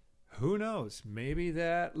who knows, maybe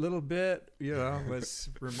that little bit, was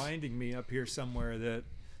reminding me up here somewhere that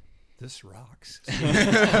this rocks.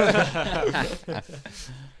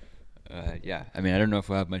 Yeah, I mean, I don't know if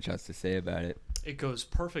we'll have much else to say about it. It goes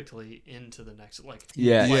perfectly into the next,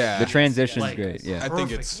 Yeah, Yeah. the transition's Like- great. Yeah, I think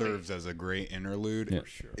it Perfectly. serves as a great interlude. Yeah.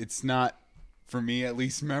 Sure. It's not, for me at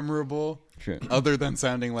least, memorable, sure. other than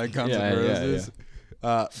sounding like Guns Yeah, N' yeah, Roses.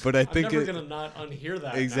 But I I'm think never it gonna not unhear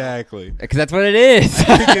that. exactly. Because that's what it is.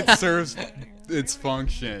 I think it serves its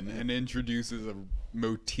function and introduces a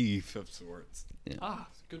motif of sorts. Now.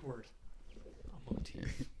 Good word. A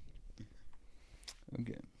motif.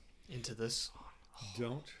 Okay. Into this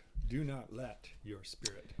song. Do not let your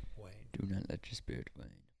spirit wane. Do not let your spirit wane.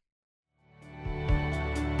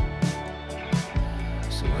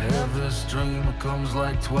 So every dream comes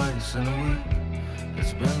like twice in a week.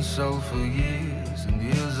 It's been so for years and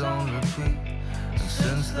years on repeat. And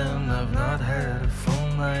since then I've not had a full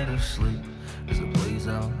night of sleep, as it plays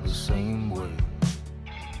out the same way.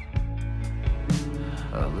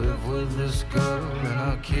 I live with this girl and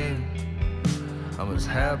our kid. I'm as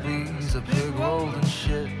happy as a pig rolled in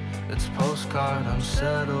shit. It's postcard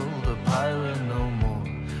unsettled, a pirate no more,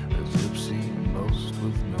 a gypsy most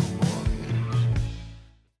with no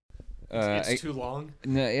mortgage. It's too long.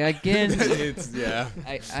 No, again, It's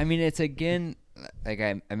I mean, it's again, like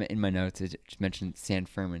I'm in my notes, it just mentioned San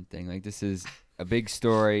Fermin thing. Like, this is a big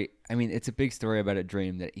story. I mean, it's a big story about a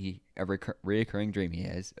dream that a reoccurring dream he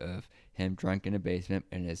has of him drunk in a basement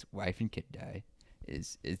and his wife and kid die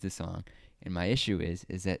is the song. And my issue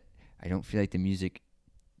is that I don't feel like the music,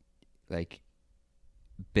 like,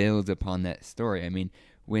 builds upon that story. I mean,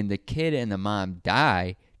 when the kid and the mom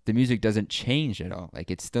die, the music doesn't change at all. Like,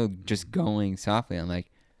 it's still just going softly. I'm like,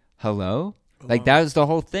 hello? Like, that was the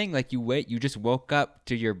whole thing. Like, you just woke up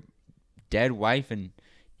to your dead wife and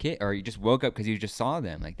kid, or you just woke up because you just saw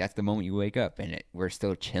them. Like, that's the moment you wake up, and we're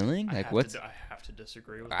still chilling. I Like, have what's... I have to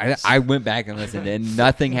disagree with I this. went back and listened, and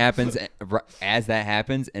nothing happens as that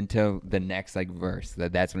happens until the next, like, verse.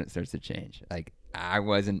 That's when it starts to change. Like, I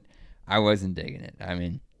wasn't digging it. I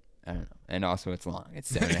mean, I don't know. And also, it's long.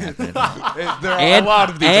 It's 7.5 minutes long. There are a lot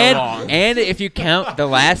of these are long. And if you count the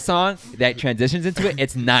last song that transitions into it,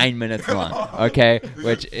 it's 9 minutes long. Okay,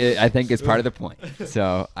 which I think is part of the point.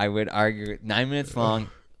 So I would argue 9 minutes long.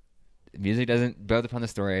 Music doesn't build upon the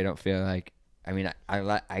story. I don't feel like. I mean,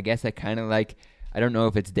 I guess I kind of like. I don't know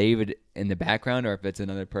if it's David in the background or if it's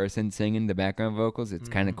another person singing the background vocals. It's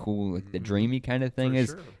kind of cool. Like, the dreamy kind of thing For is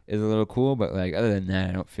sure. is a little cool. But, like, other than that,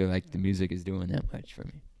 I don't feel like the music is doing that much for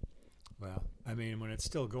me. Well, I mean, when it's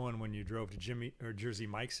still going when you drove to Jersey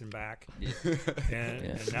Mike's and back,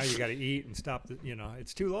 and now you got to eat and stop.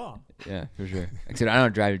 It's too long. Yeah, for sure. Except I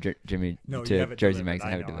don't drive to Jimmy No, you to have it Jersey delivered. Mike's. I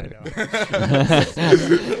have it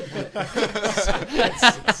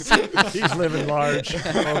I know. He's living large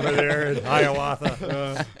over there in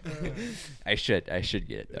Hiawatha. I should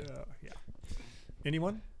get it though. Yeah.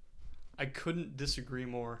 Anyone? I couldn't disagree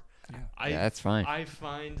more. Yeah. Yeah, that's fine. I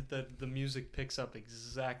find that the music picks up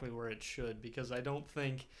exactly where it should, because I don't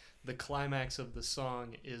think the climax of the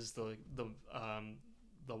song is the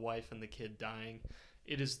wife and the kid dying.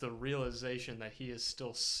 It is the realization that he is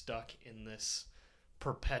still stuck in this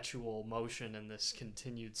perpetual motion and this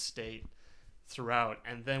continued state throughout.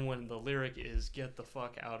 And then when the lyric is "get the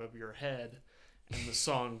fuck out of your head," and the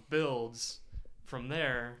song builds from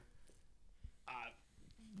there.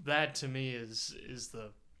 That to me is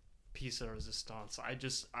the piece de resistance.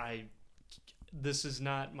 This is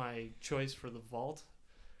not my choice for the vault.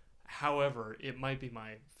 However, it might be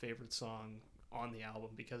my favorite song on the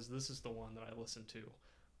album because this is the one that I listen to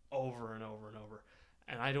over and over and over.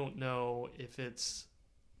 And I don't know if it's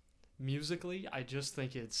musically, I just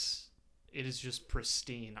think it is just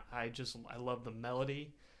pristine. I love the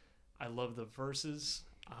melody. I love the verses.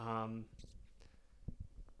 And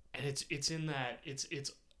it's in that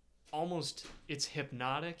it's almost it's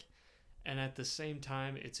hypnotic, and at the same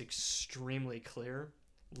time it's extremely clear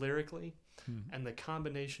lyrically. And the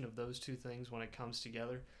combination of those two things when it comes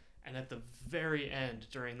together, and at the very end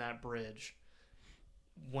during that bridge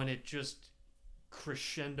when it just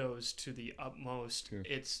crescendos to the utmost, Sure.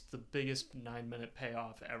 It's the biggest 9-minute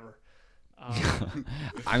payoff ever.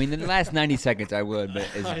 I mean, in the last 90 seconds, I would, but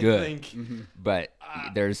it's I good. think, But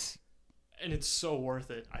there's and it's so worth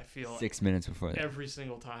it. I feel 6 minutes before that. every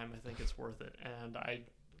single time. I think it's worth it, and I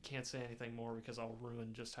can't say anything more because I'll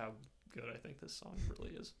ruin just how good I think this song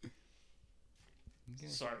really is.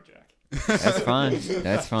 Sorry, Jack. That's fine.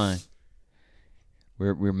 That's fine.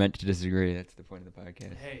 We're meant to disagree. That's the point of the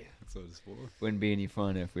podcast. Hey, That's what it's for. Wouldn't be any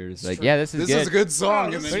fun if we were just It's like, true. yeah, this is This good. is a good song.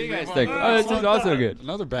 Oh, and this then What do you you guys move think? on. Oh, this is also good.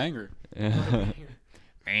 Another banger. Yeah.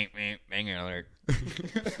 Banger alert.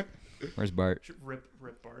 Where's Bart? rip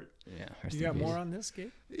Bart. Yeah. rest You in got peace. more on this, Gabe?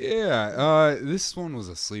 Yeah, this one was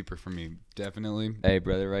a sleeper for me, definitely. Hey,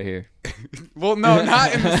 brother, right here. Well, no,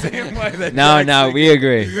 not in the same way that No, Jack's we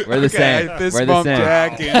agree. We're the same. I fist We're the bumped same.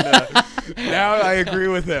 Jack, and now I agree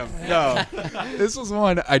with him. No, this was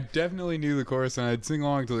one I definitely knew the chorus, and I'd sing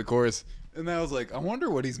along to the chorus, and then I was like, I wonder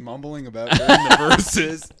what he's mumbling about during the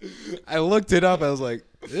verses. I looked it up. I was like,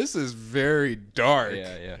 this is very dark.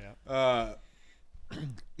 Yeah.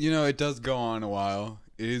 It does go on a while.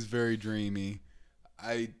 It is very dreamy.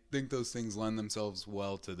 I think those things lend themselves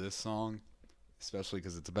well to this song, especially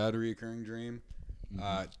because it's about a recurring dream.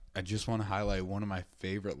 I just want to highlight one of my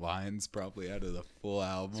favorite lines, probably out of the full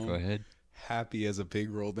album. Go ahead. Happy as a pig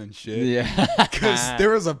rolled in shit. Yeah. Because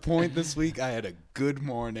there was a point this week I had a good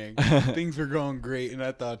morning. Things were going great, and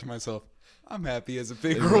I thought to myself, I'm happy as a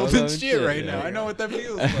pig Pig rolled in rolled in shit shit, right yeah. now. I know what that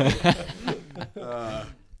feels like.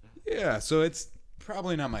 Yeah, so it's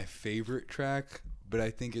probably not my favorite track, but I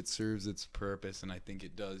think it serves its purpose, and I think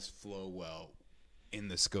it does flow well in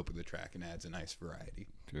the scope of the track and adds a nice variety.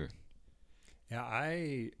 Sure.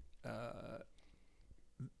 Yeah,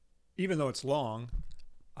 even though it's long,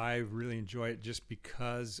 I really enjoy it just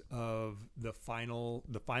because of the final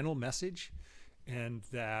message, and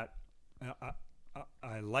that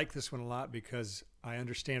I like this one a lot because I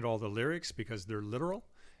understand all the lyrics because they're literal,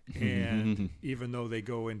 and even though they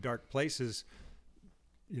go in dark places,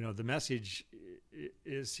 the message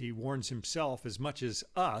is he warns himself as much as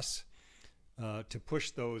us to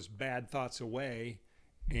push those bad thoughts away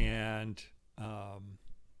and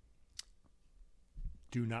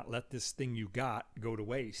do not let this thing you got go to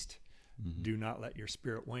waste. Do not let your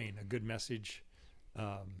spirit wane. A good message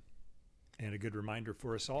and a good reminder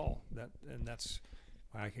for us all. That's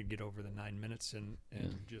why I could get over the 9 minutes and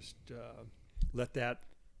just let that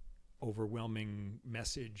overwhelming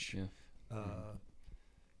message. I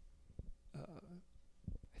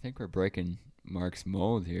think we're breaking Mark's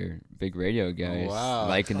mold here. Big radio guys. wow.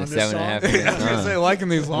 Liking the On this 7.5 song? minute I was gonna say, song. liking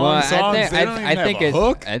these long Well, songs, I they don't even have a it's,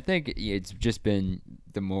 hook. I think it's just been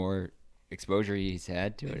the more exposure he's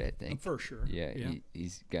had to it, I think. For sure. Yeah,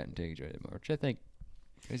 he's gotten to enjoy it more, which I think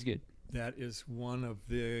is good. That is one of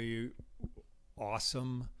the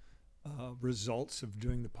awesome results of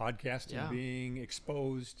doing the podcast Yeah. and being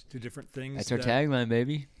exposed to different things. That's our tagline,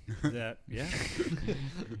 baby. That yeah,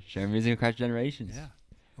 Share music across generations. yeah.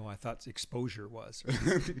 Oh, I thought exposure was.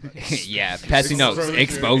 Yeah, passing notes.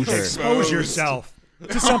 Exposure. Expose yourself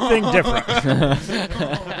to something different.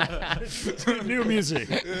 To new music.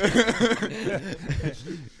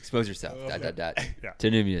 Expose yourself. Yeah. To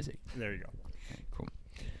new music. There you go. Okay, cool.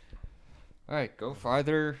 All right, go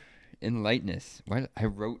farther in lightness. Why I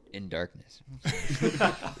wrote in darkness.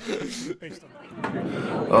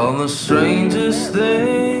 All the strangest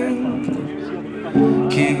things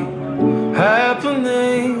keep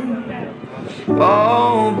happening.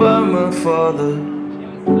 All by my father,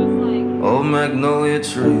 old magnolia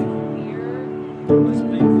tree.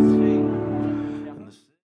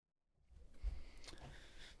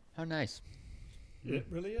 How nice. It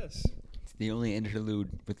really is. It's the only interlude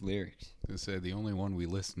with lyrics. I say the only one we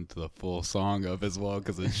listened to the full song of as well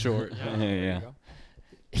because it's short. Yeah. There you go.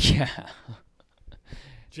 Yeah.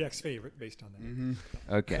 Jack's favorite based on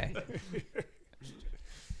that. Okay.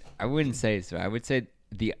 I wouldn't say so. I would say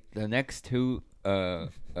the next two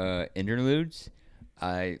interludes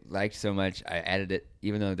I liked so much I added it,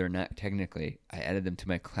 even though they're not technically. I added them to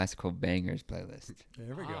my classical bangers playlist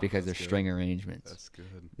There we go. because they're That's good. string arrangements. That's good.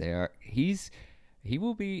 They are. He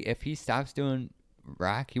will be, if he stops doing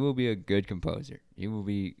rock, he will be a good composer. He will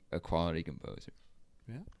be a quality composer.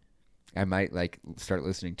 Yeah. I might start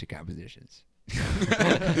listening to compositions.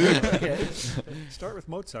 Okay. Start with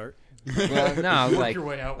Mozart. Well, no, Work like your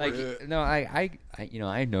way outward. no,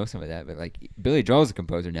 I know some of that, but like Billy Joel's a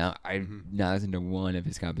composer now. I've not listened to one of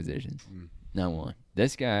his compositions, not one.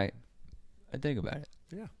 This guy, I think about it.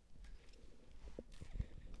 Yeah.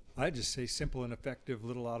 I just say simple and effective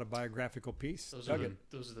little autobiographical piece. Those Dug are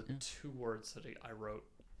it. those are the 2 words that I wrote.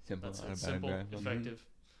 Simple, That's it. Simple, autobiographical. effective,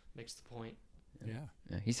 makes the point. Yeah,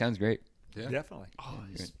 Yeah, he sounds great. Yeah. definitely. Oh,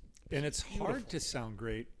 it's And it's hard beautiful. to sound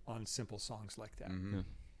great on simple songs like that. Mhm.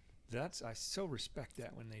 I so respect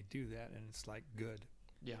that when they do that, and it's like good.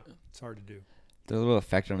 yeah. It's hard to do. The little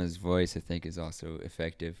effect on his voice, I think, is also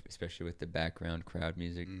effective, especially with the background crowd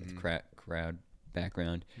music, with crowd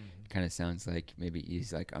background. Kind of sounds like maybe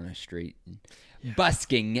he's like on a street and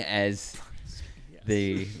busking, as Yes.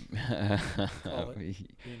 the Call it.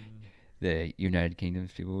 the United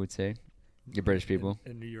Kingdom's people would say, the British people.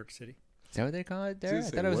 in New York City. Is that what they call it there? I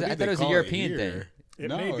What thought it was. do I they thought it was a call European here? thing. It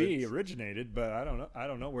No, may be it's- originated, but I don't know. I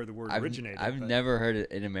don't know where the word originated. I've but- never heard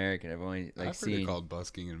it in America. I've only I've heard seen. it called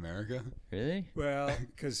busking in America. Really? Well,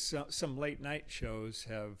 because some late night shows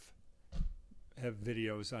have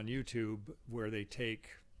videos on YouTube where they take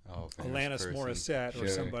Oh, Alanis Morissette or Sure.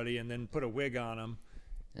 somebody and then put a wig on them,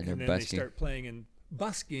 And and they're then busking. they start playing and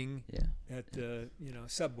busking Yeah. at the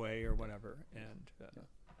Subway or whatever. And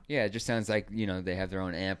Yeah, it just sounds like they have their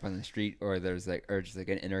own amp on the street, or there's just like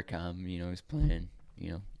an intercom, is playing,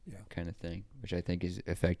 Yeah. kind of thing, which I think is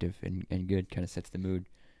effective and good. Kind of sets the mood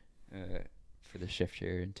for the shift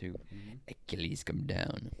here into Achilles Come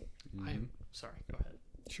Down. I'm sorry. Go ahead.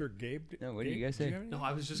 sure, Gabe. No, what do you Gabe, guys did say? have No, anything?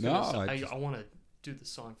 I was just No, gonna. I Say, just- I want to do the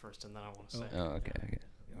song first, and then I want to say. Oh, okay.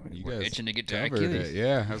 You We're guys itching to get to covered Achilles. it.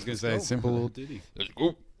 Yeah, I was gonna say go. simple little ditty. Let's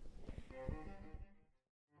go.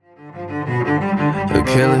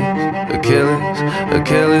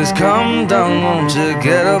 Achilles, come down, won't you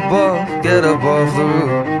get up off the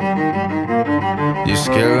roof? You're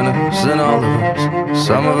scaring us and all of us.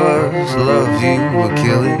 Some of us love you,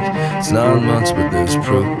 Achilles. It's not much, but there's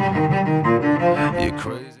proof. You're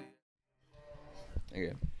crazy.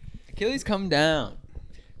 Okay. Achilles Come Down.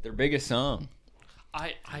 Their biggest song.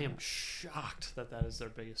 I am shocked that is their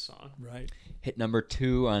biggest song. Right. Hit number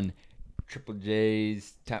 2 on Triple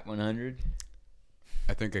J's Top 100.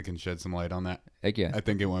 I think I can shed some light on that. Heck yeah. I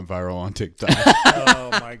think it went viral on TikTok. Oh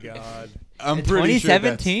my God. I'm In pretty sure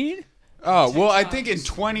that's- 2017? Oh, well, I TikTok think in is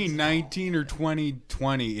 2019 or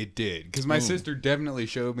 2020 it did. Because my sister definitely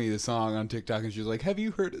showed me the song on TikTok and she was like, have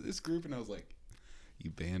you heard of this group? And I was like,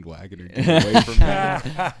 you bandwagoner, get away from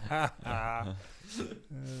me.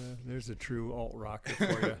 There's a true alt rocker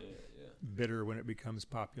for you. Bitter when it becomes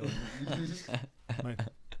popular. My-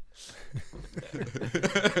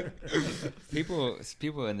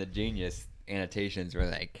 people in the Genius annotations were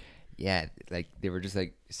like, yeah, like they were just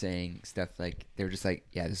like saying stuff like they were just like,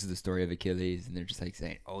 yeah, this is the story of Achilles, and they're just like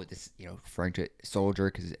saying, oh, this, referring to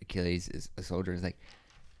soldier because Achilles is a soldier. Is like,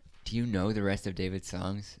 do you know the rest of David's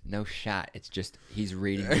songs? No shot. It's just he's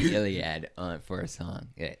reading the Iliad for a song.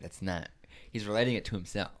 Yeah, that's not. He's relating it to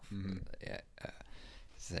himself. Yeah,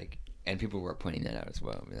 it's like, and people were pointing that out as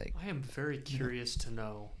well. Like, I am very curious to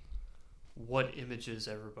know what images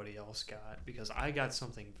everybody else got, because I got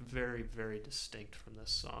something very, very distinct from this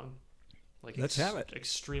song. Like, Let's have it.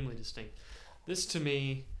 Extremely distinct. This to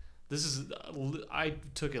me, I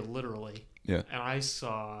took it literally. yeah, And I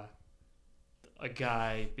saw a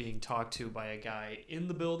guy being talked to by a guy in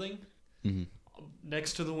the building,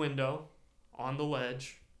 next to the window, on the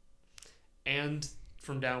ledge, and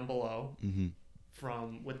from down below,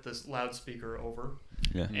 with this loudspeaker over,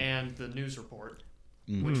 yeah. and the news report,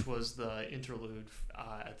 which was the interlude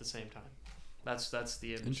at the same time. That's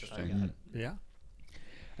the image that I got. Interesting. yeah.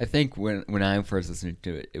 I think when I first listened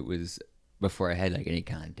to it, it was before I had like any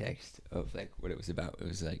context of like what it was about. It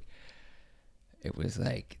was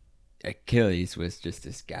like Achilles was just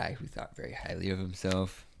this guy who thought very highly of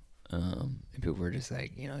himself, and people were just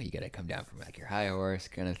like, you got to come down from like your high horse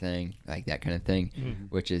kind of thing, like that kind of thing,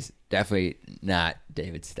 which is definitely not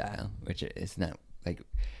David's style. Which it's not like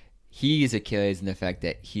he is Achilles in the fact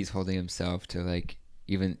that he's holding himself to like.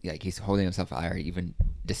 Even like he's holding himself higher, even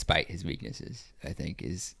despite his weaknesses. I think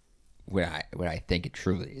is what I think it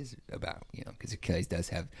truly is about. Because Achilles does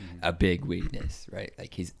have a big weakness, right?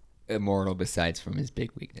 Like he's immortal besides from his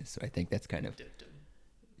big weakness. So I think that's kind of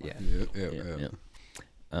yeah.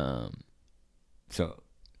 So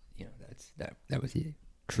that was the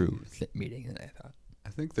true meeting that I thought. I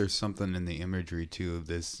think there's something in the imagery too of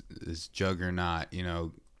this juggernaut.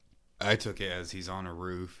 I took it as he's on a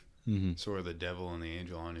roof, sort of the devil and the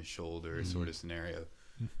angel on his shoulder sort of scenario.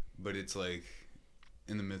 But it's like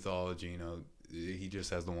in the mythology, he just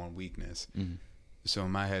has the one weakness. So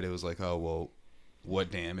in my head, it was like, oh well,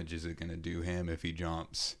 what damage is it going to do him if he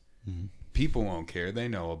jumps? People won't care; they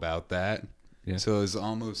know about that. Yeah. So it's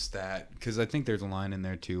almost that, because I think there's a line in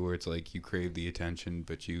there too where it's like you crave the attention,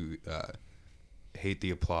 but you hate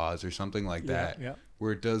the applause or something like that. Yeah.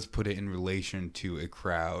 Where it does put it in relation to a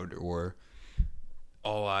crowd or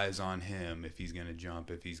all eyes on him if he's going to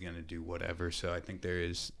jump, if he's going to do whatever. So I think there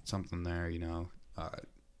is something there,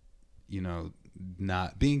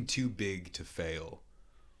 not being too big to fail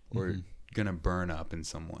or going to burn up in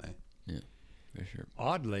some way. Yeah, for sure.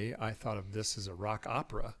 Oddly, I thought of this as a rock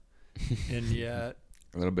opera, and yet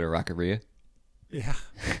a little bit of rockaria. Yeah,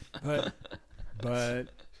 but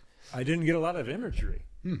I didn't get a lot of imagery.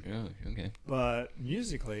 Oh, okay. But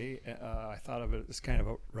musically, I thought of it as kind of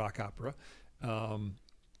a rock opera.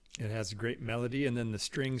 It has a great melody, and then the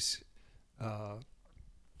strings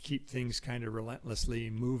keep things kind of relentlessly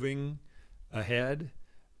moving ahead.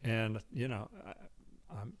 And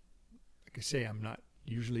I'm like I say, I'm not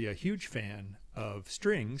usually a huge fan of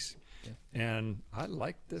strings, and I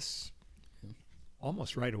like this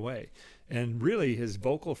almost right away. And really, his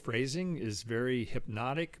vocal phrasing is very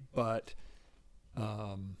hypnotic, but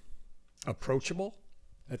approachable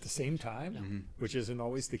at the same time, which isn't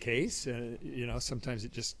always the case. Sometimes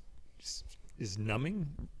it just is numbing.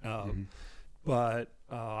 But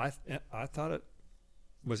I thought it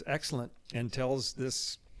was excellent and tells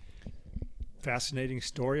this fascinating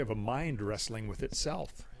story of a mind wrestling with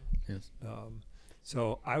itself. Yes.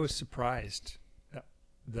 So I was surprised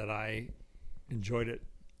that I enjoyed it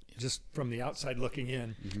just from the outside looking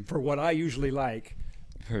in for what I usually like.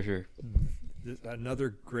 For sure.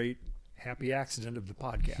 Another great happy accident of the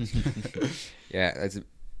podcast. Yeah, that's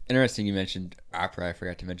interesting you mentioned opera. I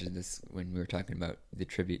forgot to mention this when we were talking about the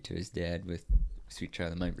tribute to his dad with Sweet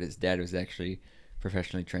Child of Mine, but his dad was actually a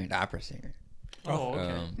professionally trained opera singer. Oh,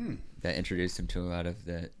 okay. That introduced him to a lot of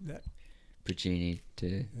that Puccini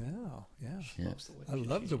to... Yeah. I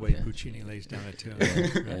love the way Puccini lays down a tune.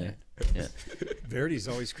 Yeah. Verdi's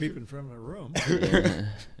always creeping from the room.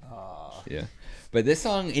 Yeah. But this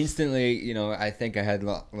song instantly, I think I had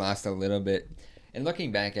lost a little bit. And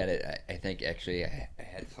looking back at it, I think actually I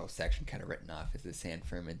had this whole section kind of written off as the San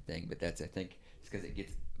Fermin thing. But I think it's because it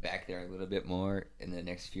gets back there a little bit more in the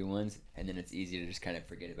next few ones. And then it's easy to just kind of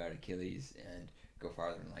forget about Achilles and Go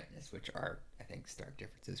Farther in Lightness, which are, I think, stark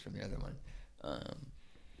differences from the other one.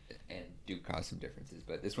 And do cause some differences.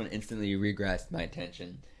 But this one instantly regressed my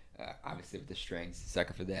attention. Obviously with the strings,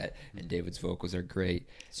 sucker for that. And David's vocals are great.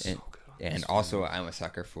 So good. And also, I'm a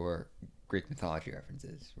sucker for Greek mythology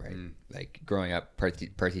references, right? Like growing up,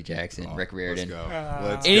 Percy Jackson, Rick Riordan.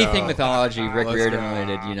 Let's Anything go. mythology, Rick Let's Riordan go.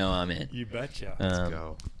 related, I'm in. You betcha. Let's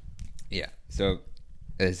go. Yeah. So,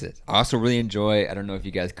 is it? I also really enjoy, I don't know if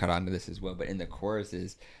you guys caught on to this as well, but in the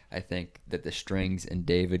choruses, I think that the strings and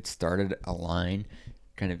David started a line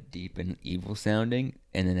kind of deep and evil sounding,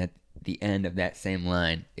 and then at the end of that same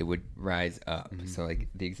line, it would rise up. So, like,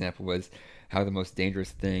 the example was how the most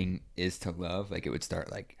dangerous thing is to love. Like, it would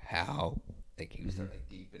start like how, like, he would start like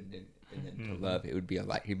deep and then to love, it would be a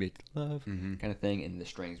light, he'd be to love kind of thing, and the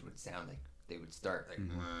strings would sound like they would start like,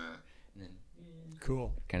 and then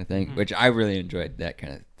Cool. kind of thing, which I really enjoyed that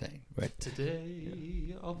kind of thing. But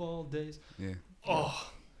Today of all days. Yeah.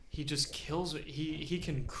 Oh, he just kills it. He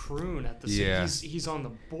can croon at the Yeah. he's on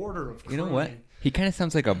the border of you crooning. know what? He kind of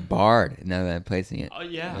sounds like a bard now that I'm placing it.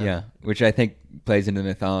 Yeah. Yeah, which I think plays into the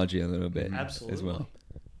mythology a little bit Absolutely. as well.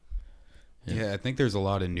 Yeah, I think there's a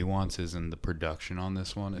lot of nuances in the production on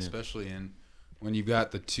this one, especially in when you've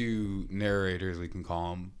got the two narrators, we can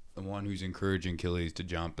call them, the one who's encouraging Achilles to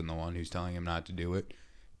jump and the one who's telling him not to do it.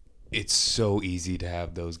 It's so easy to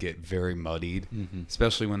have those get very muddied,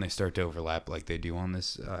 especially when they start to overlap like they do on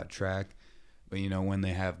this track. But, when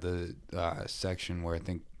they have the section where I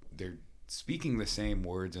think they're speaking the same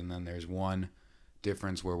words and then there's one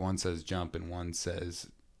difference where one says jump and one says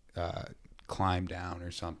climb down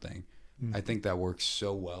or something. I think that works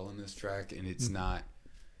so well in this track, and it's not...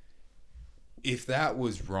 If that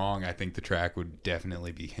was wrong, I think the track would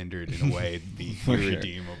definitely be hindered in a way it'd be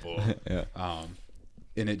irredeemable. Yeah.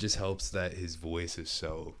 And it just helps that his voice is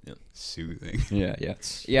so soothing. Yeah.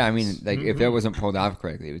 I mean, like if that wasn't pulled off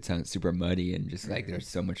correctly, it would sound super muddy and just like there's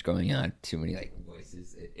so much going on, too many like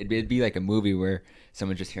voices. it'd be like a movie where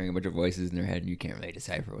someone's just hearing a bunch of voices in their head and you can't really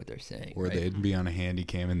decipher what they're saying. Or right? they'd be on a handy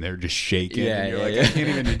cam and they're just shaking. Yeah, and you're yeah, like, yeah. I can't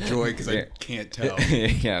even enjoy because Yeah. I can't tell.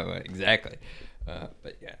 Yeah, well, exactly.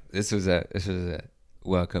 But yeah, this was a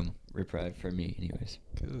welcome reprieve for me, anyways.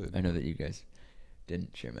 Good. I know that you guys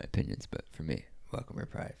didn't share my opinions, but for me, welcome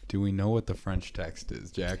reprieve. Do we know what the French text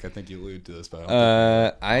is, Jack? I think you alluded to this, but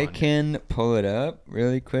I can pull it up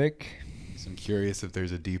really quick. I'm curious if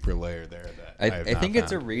there's a deeper layer there that I think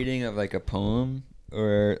it's a reading of like a poem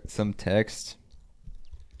or some text.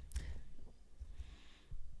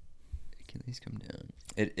 Can these come down?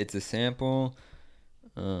 It's a sample.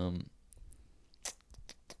 It's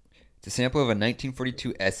a sample of a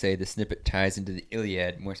 1942 essay. The snippet ties into the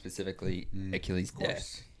Iliad, more specifically Achilles' Of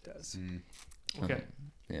course death. it does. Okay.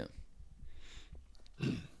 Yeah.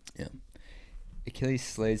 Yeah. Achilles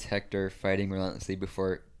slays Hector, fighting relentlessly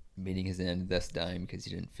before meeting his end, thus dying because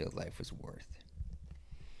he didn't feel life was worth.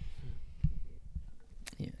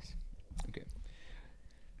 Yes. Okay.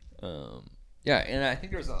 Yeah, and I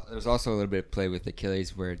think there's also a little bit of play with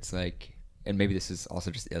Achilles where it's like, and maybe this is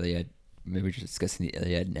also just Iliad. Maybe we're just discussing the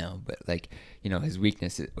Iliad now, but like, you know, his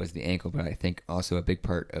weakness was the ankle, but I think also a big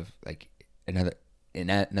part of like another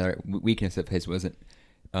weakness of his wasn't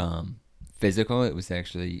physical. It was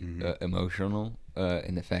actually emotional,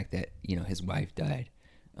 in the fact that, you know, his wife died,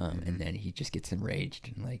 and then he just gets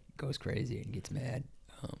enraged and like goes crazy and gets mad,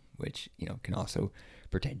 which, you know, can also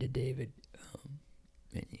pertain to David,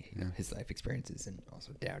 and, you know, his life experiences and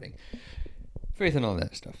also doubting faith and all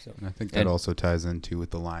that stuff. So And I think that also ties into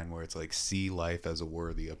with the line where it's like, see life as a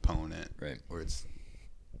worthy opponent, right, where it's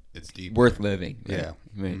deep, worth living. Right? Yeah.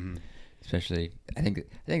 Right. Especially, I think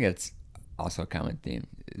that's also a common theme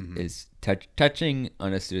is touching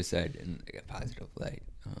on a suicide in like a positive light,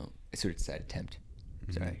 a suicide attempt.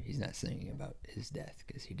 Sorry, he's not singing about his death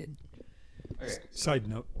because he didn't. Okay. Side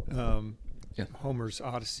note, Yeah. Homer's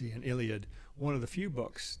Odyssey and Iliad, one of the few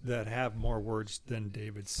books that have more words than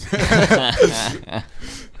David's. Let's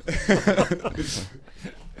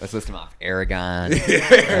list them off. Aragon.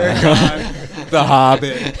 The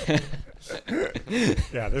Hobbit.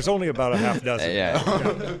 Yeah, there's only about a half dozen. Yeah.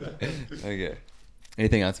 Okay.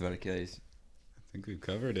 Anything else about Achilles? I think we've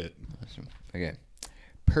covered it. Awesome. Okay.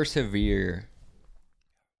 Persevere.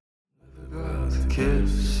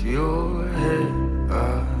 Kiss your head,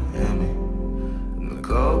 I am it. And the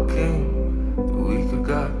call came the week I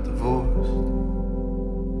got divorced.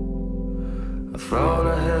 I thought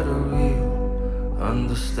I had a real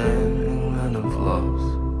understanding and I've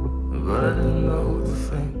lost, but I didn't know the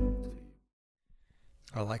thing.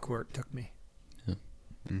 I like where it took me.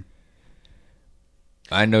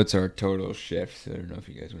 My notes are a total shift, so I don't know if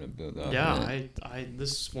you guys want to build up. Yeah, on that. I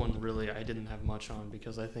this one really I didn't have much on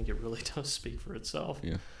because I think it really does speak for itself.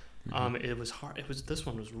 Yeah. It was hard. This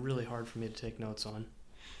one was really hard for me to take notes on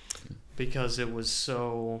because it was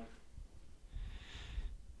so.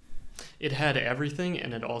 It had everything,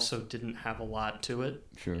 and it also didn't have a lot to it.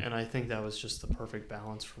 Sure. And I think that was just the perfect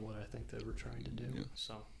balance for what I think they were trying to do. Yeah.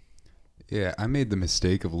 So. Yeah, I made the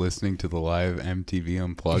mistake of listening to the live MTV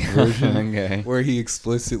Unplugged version Okay. where he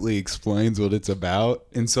explicitly explains what it's about.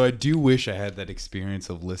 And so I do wish I had that experience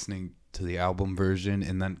of listening to the album version.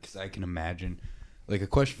 And then, because I can imagine, like, a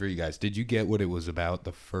question for you guys. Did you get what it was about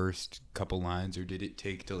the first couple lines, or did it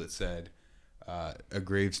take till it said a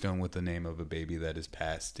gravestone with the name of a baby that is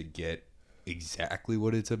passed to get exactly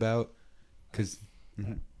what it's about? Because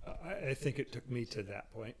I think it took me to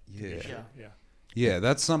that point. Yeah. Yeah,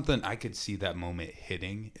 that's something I could see that moment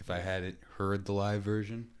hitting if I hadn't heard the live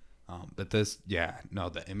version. But this,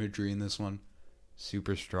 the imagery in this one,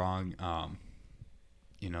 super strong.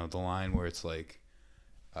 You know, the line where it's like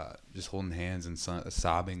just holding hands and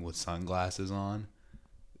sobbing with sunglasses on,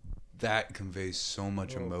 that conveys so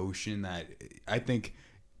much emotion that I think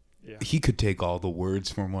he could take all the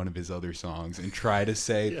words from one of his other songs and try to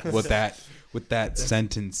say what that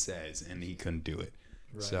sentence says, and he couldn't do it.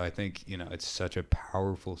 Right. So I think, you know, it's such a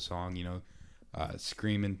powerful song, you know,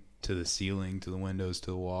 screaming to the ceiling, to the windows,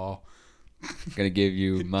 to the wall. Gonna give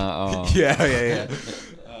you my all. Yeah.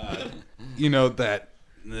 You know, that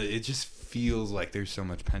it just feels like there's so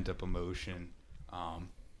much pent up emotion.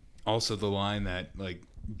 Also the line that, like,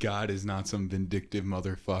 God is not some vindictive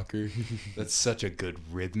motherfucker. That's such a good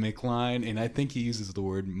rhythmic line. And I think he uses the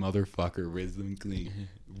word motherfucker rhythmically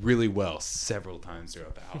really well several times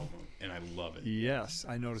throughout the album. And I love it. Yes,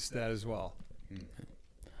 I noticed that as well.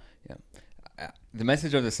 Yeah. The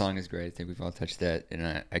message of the song is great. I think we've all touched that,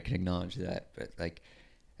 and I can acknowledge that. But, like,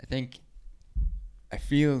 I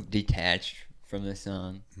feel detached from this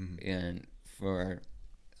song, and for,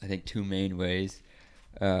 I think, two main ways.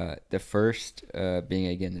 The first being,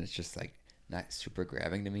 again, that it's just like not super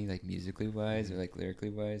grabbing to me, like musically wise or like lyrically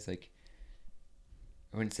wise. Like,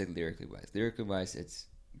 I wouldn't say lyrically wise. Lyrically wise, it's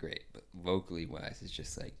great, but vocally wise, it's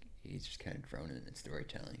just like he's just kind of droning in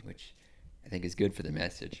storytelling, which I think is good for the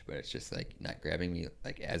message, but it's just like not grabbing me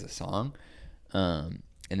like as a song.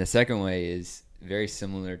 And the second way is very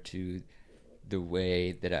similar to the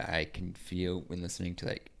way that I can feel when listening to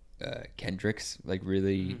like Kendrick's like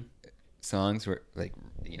really songs, where like,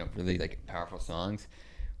 you know, really like powerful songs,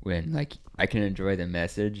 when like I can enjoy the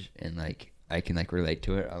message and like I can like relate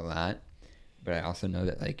to it a lot, but I also know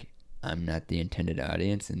that like I'm not the intended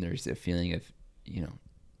audience, and there's a feeling of, you know,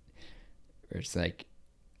 where it's like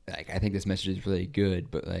I think this message is really good,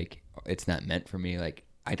 but like it's not meant for me. Like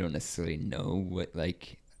I don't necessarily know what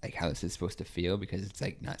like how this is supposed to feel, because it's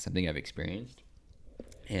like not something I've experienced,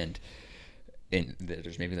 and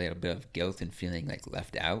there's maybe like a bit of guilt and feeling like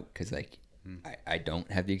left out, because like I don't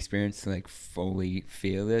have the experience to like fully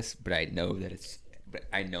feel this, but I know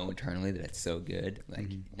internally that it's so good, like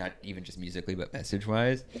not even just musically but message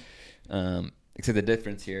wise. Except the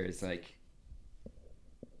difference here is like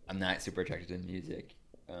I'm not super attracted to music,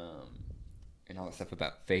 and all the stuff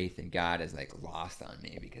about faith and God is like lost on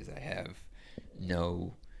me, because I have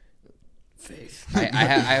no faith. I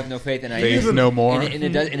have no faith, and Faith no more. and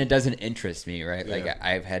it doesn't interest me, right? Like Yeah.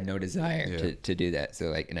 I've had no desire to do that. So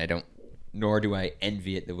like, and I don't, nor do I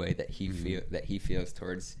envy it the way that he feels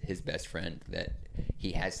towards his best friend, that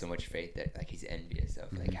he has so much faith that like he's envious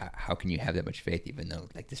of. Like how can you have that much faith even though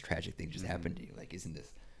like this tragic thing just happened to you? Like, isn't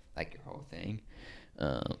this like your whole thing?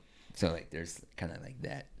 So like there's kind of like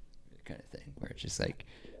that kind of thing where it's just like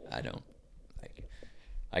I don't like,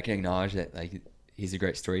 I can acknowledge that like he's a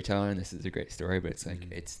great storyteller and this is a great story, but it's like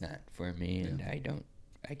it's not for me, and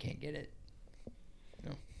I can't get it.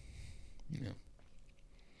 No, you know.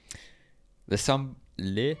 The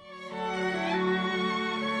semblait.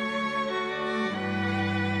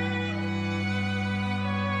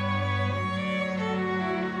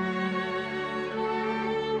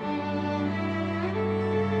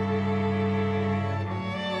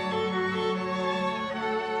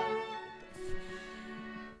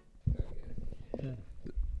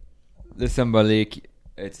 The Symbolique,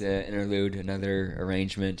 it's an interlude, another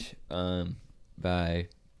arrangement by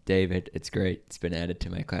David. It's great. It's been added to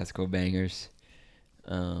my classical bangers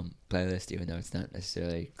playlist, even though it's not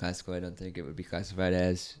necessarily classical. I don't think it would be classified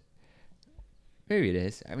as. Maybe it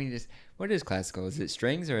is. I mean, what is classical? Is it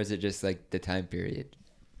strings, or is it just like the time period?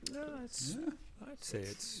 I'd say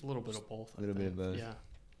it's A little bit of both. A little bit of both. Yeah.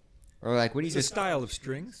 Or like, what do you it's a just? style of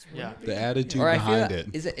strings. Yeah. The attitude Or I feel behind like,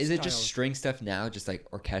 it. is it just Style. string stuff now? Just like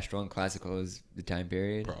orchestral and classical is the time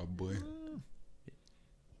period. Probably.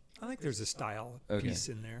 I think there's a style Okay. piece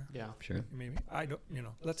in there. Yeah. Sure. Maybe I don't.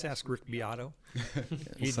 Let's ask Rick Beato. We'll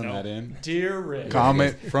He'd send know. that in. Dear Rick.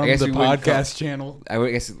 Comment from guess the we wouldn't podcast channel. I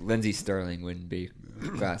would guess Lindsay Sterling wouldn't be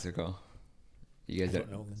classical. You I guys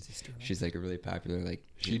don't know Lindsay Sterling. She's like a really popular like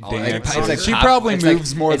She all- it's danced. it's like She pop- probably it's like-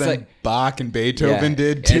 moves more it's than like- Bach and Beethoven yeah,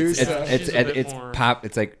 did too. It's so- She's a bit it's more- pop.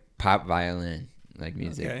 It's like pop violin like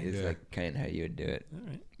music. Okay. Is Yeah. like kind of how you would do it. All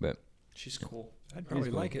right. But She's cool. I'd probably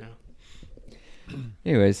cool. like it. Yeah.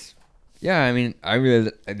 anyways, yeah. I mean, I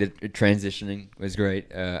really the transitioning was great.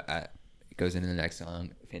 It goes into the next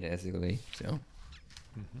song fantastically. So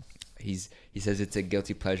he says it's a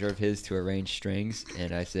guilty pleasure of his to arrange strings,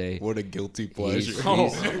 and I say What a guilty he's- pleasure.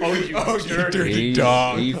 he's- dirty he,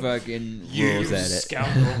 dog. He fucking You rules at it.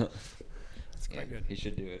 scoundrel. It's Yeah, quite good. he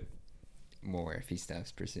should do it more if he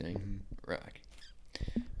stops pursuing rock.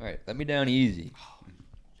 All right, let me down easy.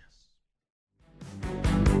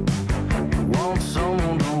 Want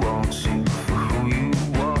someone who wants you for who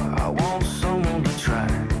you are. I want someone to try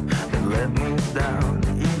and let me down.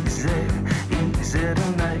 Easy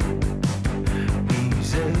tonight.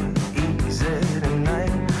 Easy tonight.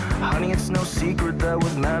 Honey, it's no secret that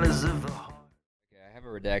what matters if the heart. Okay, I have a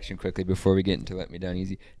redaction quickly before we get into Let Me Down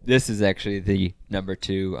Easy. This is actually the number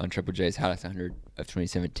 2 on Triple J's Hottest 100 of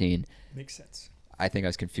 2017. Makes sense. I think I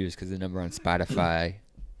was confused because the number on Spotify,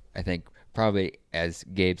 I think probably, as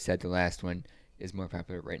Gabe said, the last one is more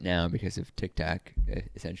popular right now because of TikTok,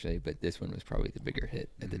 essentially. But this one was probably the bigger hit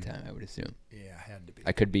at the time, I would assume. Yeah, had to be.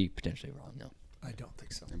 I could be potentially wrong, though. I don't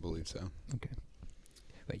think so. I believe so. Okay.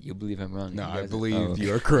 Wait, you believe I'm wrong? No, You I guys- believe oh, okay.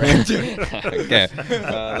 you are correct. Okay.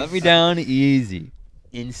 Let Me Down Easy.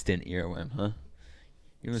 Instant earworm, huh?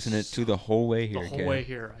 You listen to the whole way here, The whole Ken. way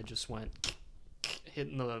here, I just went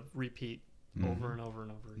hitting the repeat over and over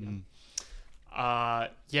and over again.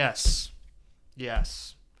 Yes.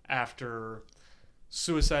 After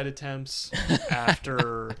suicide attempts,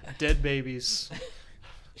 after dead babies,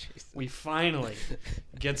 we finally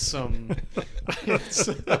get some. Get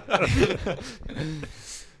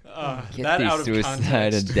that these out of suicide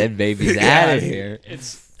context. and dead babies out of here.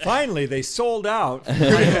 It's Finally, they sold out.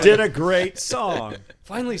 They did a great song.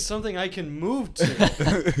 finally something I can move to.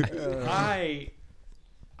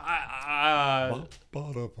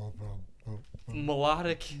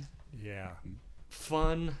 Melodic, Yeah.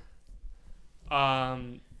 fun,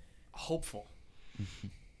 hopeful.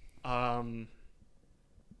 Finally,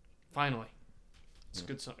 it's a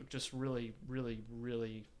good song. Just really, really,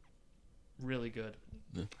 really, really good.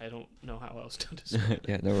 Yeah. I don't know how else to describe it.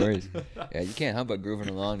 Yeah, no worries. Yeah, you can't help but grooving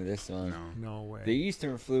along to this song. No way. The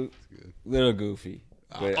Eastern Flute, good. little goofy.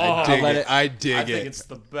 But Oh, I'll dig let it. I dig I it. think it's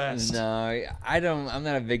the best. No, I don't. I'm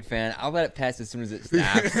not a big fan. I'll let it pass as soon as it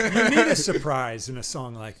stops. You need a surprise in a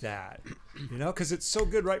song like that, because it's so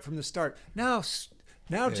good right from the start. Now,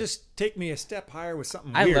 just take me a step higher with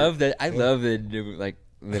something I weird. love that. I love the new, like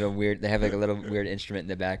little weird. They have like a little weird instrument in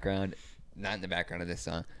the background, not in the background of this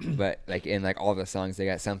song, but like in like all the songs, they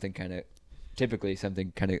got something kind of, typically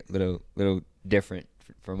something kind of little different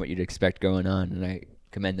from what you'd expect going on, and I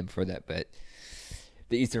commend them for that. But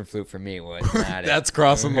the Eastern Flute for me was not. That's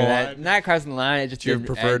crossing the line. Not crossing the line. It just Your didn't-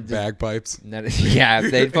 preferred I just- bagpipes. Yeah,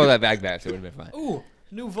 if they'd pulled that back, it would have been fine. Ooh,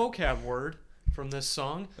 new vocab word from this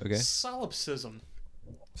song. Okay. Solipsism.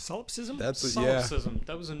 Solipsism? That's Solipsism.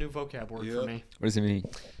 That was a new vocab word for Yep. me. What does it mean?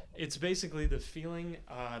 It's basically the feeling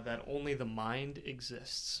that only the mind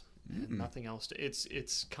exists and nothing else.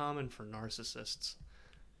 It's common for narcissists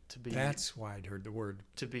to be. That's why I'd heard the word.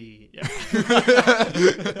 To be. Yeah.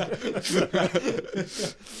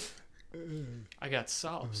 I got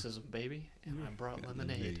solipsism, baby, and I brought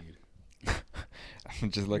lemonade.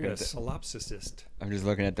 I'm just You're looking a at the, solipsicist. I'm just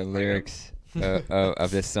looking at the lyrics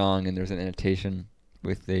of this song, and there's an annotation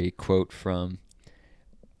with a quote from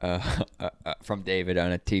David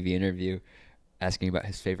on a TV interview, asking about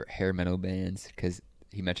his favorite hair metal bands because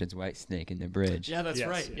he mentions Whitesnake in the bridge. Yeah, that's Yes,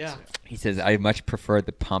 right. yes, Yeah. He says, "I much prefer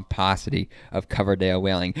the pomposity of Coverdale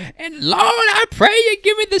wailing, and Lord, I pray you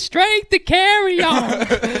give me the strength to carry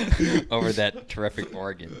on," over that terrific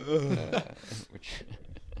organ,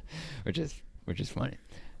 which is funny.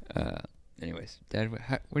 Anyways, Dad,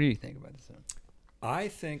 what do you think about this song? I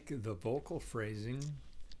think the vocal phrasing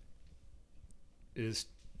is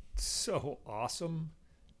so awesome,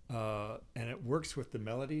 and it works with the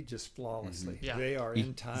melody just flawlessly. Yeah. They are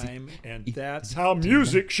in time, and that's how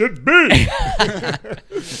music should be.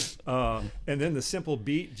 And then the simple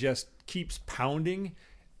beat just keeps pounding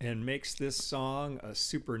and makes this song a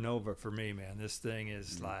supernova for me, man. This thing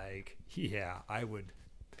is like, yeah, I would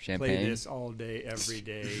play Champagne. this all day, every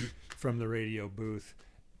day from the radio booth,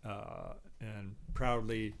 and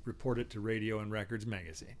proudly report it to Radio and Records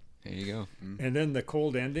magazine. There you go. And then the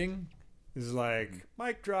cold ending is like,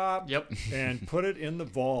 mic drop. Yep. And put it in the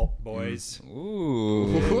vault, boys. Ooh,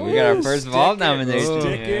 we got our first Stick vault it- nomination.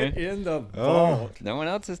 Stick here. it in the vault. No one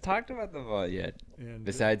else has talked about the vault yet, And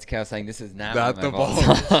besides Cal saying this is not, Not one of the my vault.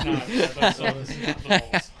 vault Not- songs. yeah, that's all this is not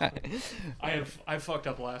the vault. I fucked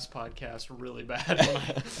up last podcast really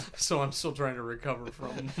bad, so I'm still trying to recover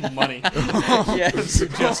from money. Yes.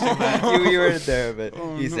 Suggesting that. you weren't there, but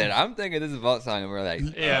you said, "I'm thinking this is a vault song," and we're like,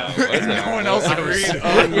 Yeah. what is No it? one else I was, agreed.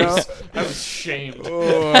 I was shamed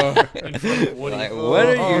Oh. in front of Woody. Like, what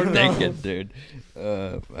are you no. thinking, dude?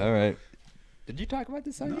 All right. Did you talk about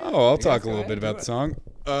this song? yet? Oh, I'll You talk guys a little go bit ahead, about the song.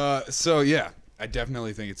 So yeah, I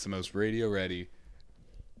definitely think it's the most radio ready.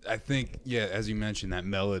 I think, yeah, as you mentioned, that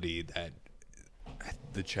melody, that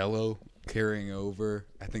the cello carrying over.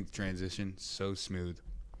 I think the transition so smooth,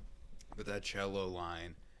 but that cello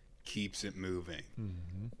line keeps it moving.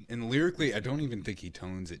 And lyrically, I don't even think he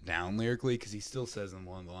tones it down lyrically because he still says in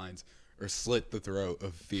one of the lines, "Or slit the throat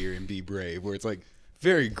of fear and be brave," where it's like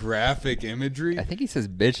very graphic imagery. I think he says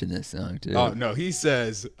 "bitch" in this song too. Oh no, he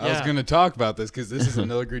says I was Yeah. going to talk about this because this is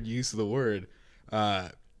another good use of the word.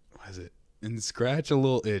 What is it? And scratch a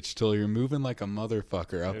little itch till you're moving like a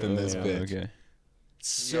motherfucker up in this Oh, bitch. okay.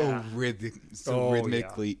 So Yeah. Oh, yeah.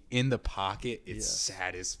 rhythmically in the pocket, it's Yes.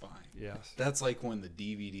 satisfying. yes. That's like when the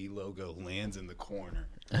DVD logo lands in the corner.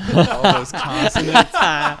 All those consonants.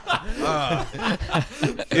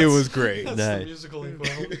 It was great. That's Nice. the musical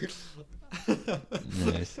equivalent.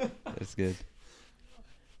 Nice. That's good.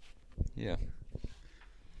 Yeah.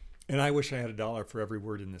 And I wish I had $1 for every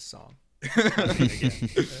word in this song. Again,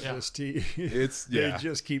 Yeah. It's they yeah.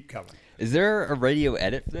 just keep coming. Is there a radio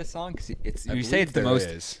edit for this song? 'Cause it's I you say it's the believe most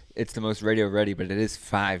there is. it's the most radio ready, but it is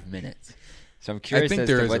 5 minutes. So I'm curious think as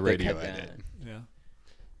there to is what a they radio cut edit. down.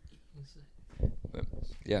 Yeah. But,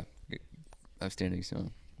 yeah, outstanding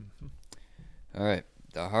song. All right,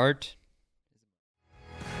 The Heart.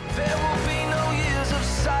 There will be no years of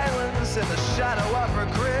silence in the shadow of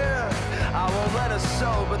regret. I won't let a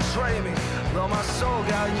soul betray me, though my soul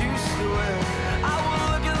got used to it. I will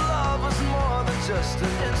look at love as more than just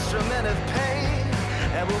an instrument of pain,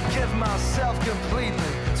 and will give myself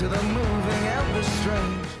completely to the moving and the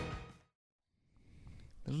strange.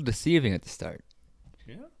 A little deceiving at the start.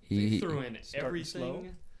 Yeah. They threw in Starting everything slow.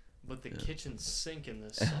 but the kitchen sink in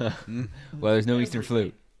this song. Well, there's no Eastern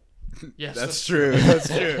flute. Yes, That's true. That's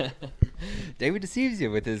true. David deceives you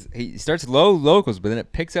with his. He starts low vocals, but then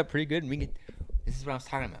it picks up pretty good, and we get. This is what I was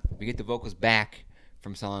talking about. We get the vocals back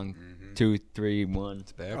from song 2, 3, 1.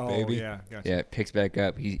 It's back, Oh, baby. yeah. Gotcha. Yeah, it picks back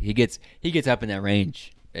up. He gets up in that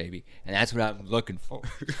range, baby, and that's what I'm looking for.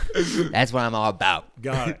 That's what I'm all about.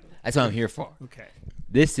 Got it. That's what I'm here for. Okay.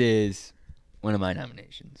 This is one of my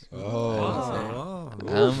nominations. Oh.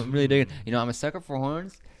 I'm really digging. You know, I'm a sucker for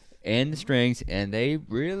horns and the strings, and they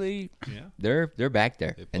really, Yeah. they're back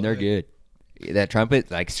there, They and they're play. good. That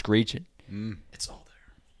trumpet, like screeching, It's all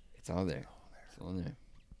there. it's all there. It's all there.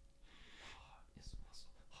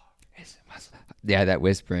 Yeah, that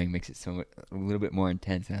whispering makes it a little bit more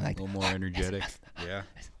intense, and I A like. little more energetic. Yeah.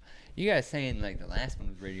 You guys saying like the last one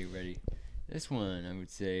was ready. This one, I would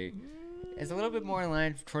say, is a little bit more in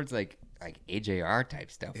line towards like AJR type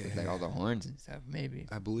stuff with like all the horns and stuff. Maybe.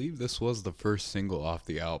 I believe this was the first single off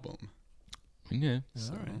the album. Yeah.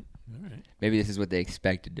 All right. All right. Maybe this is what they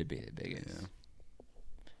expected to be the biggest. Yeah.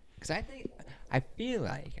 Because I feel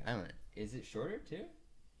like, I don't know, is it shorter too?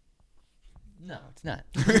 No, it's not.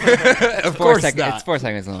 Of course It's not. 4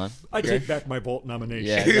 seconds long. I take back my Bolt nomination.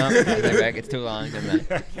 Yeah, no, I take it back. It's too long. Never mind.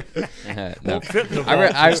 No. Won't fit in the I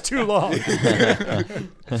re- vault. I- It's too long.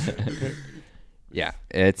 Yeah,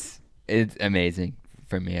 it's amazing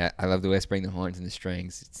for me. I love the whispering, the horns, and the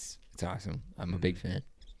strings. It's awesome. I'm a big fan.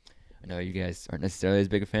 I know you guys aren't necessarily as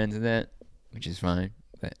big of fans of that, which is fine,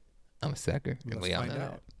 but I'm a sucker. and Let's we all find know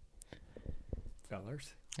out.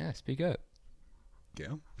 Fellers. that. Yeah, speak up.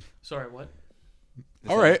 Yeah. Sorry, what?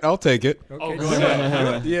 All right, I'll take it. Okay. Oh, go go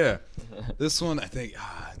ahead. Yeah. This one, I think,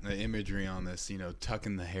 the imagery on this,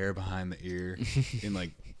 tucking the hair behind the ear and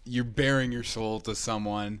like you're bearing your soul to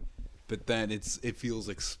someone, but then it feels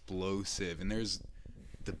explosive. And there's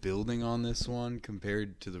the building on this one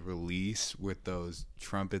compared to the release with those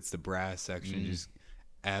trumpets, the brass section, just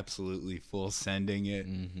absolutely full sending it.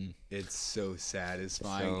 It's so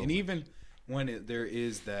satisfying. So and even when there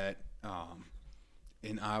is that,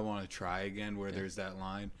 in I Want to Try Again, where there's that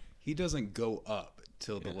line, he doesn't go up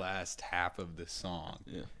till the last half of the song.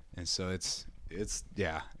 Yeah. And so it's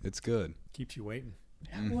good. Keeps you waiting.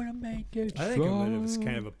 I want to make it I think of it as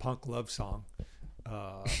kind of a punk love song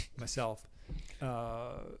myself.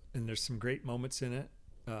 And there's some great moments in it,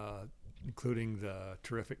 including the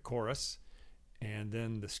terrific chorus and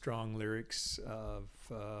then the strong lyrics of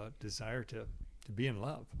desire to be in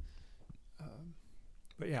love.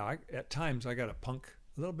 But yeah, at times I got a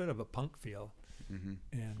little bit of a punk feel,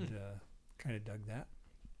 and kind of dug that.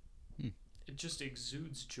 It just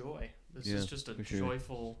exudes joy. This Yeah, is just a for sure.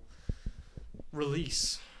 joyful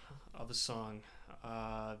release of a song.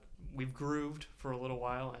 We've grooved for a little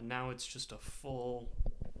while, and now it's just a full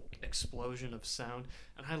explosion of sound.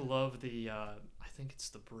 And I love the, I think it's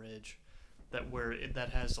the bridge, that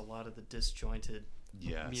has a lot of the disjointed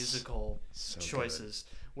musical So choices,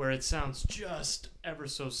 where it sounds just ever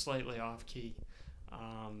so slightly off key.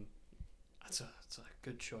 It's a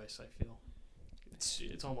good choice, I feel.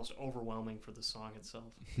 It's almost overwhelming for the song itself.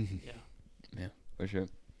 Yeah. Yeah, for sure.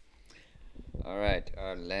 All right,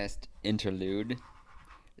 our last interlude,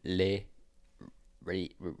 Le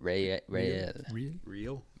Real.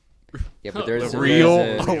 Real? Yeah, but there's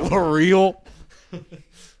Real.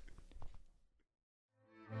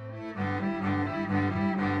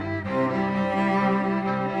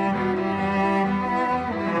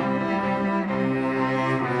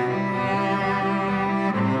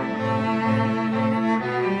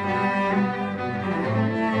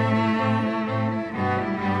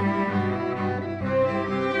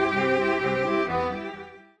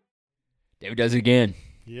 David does it again.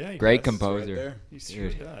 Yeah, he Great does. composer. He sure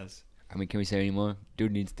Dude. does. I mean, can we say any more?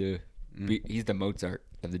 Dude needs to be. He's the Mozart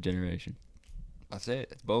of the generation. I'll say it.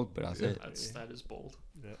 It's bold, but I'll say it. That is bold.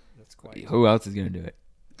 That's quite. Who else is gonna do it?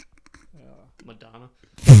 Madonna.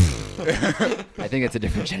 I think it's a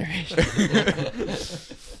different generation.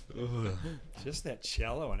 Just that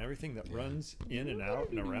cello and everything that runs in and out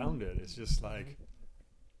and around it is just like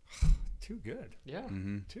too good. Yeah.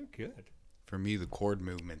 Too good. For me, the chord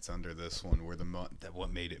movements under this one were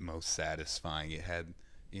what made it most satisfying. It had,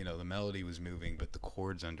 the melody was moving, but the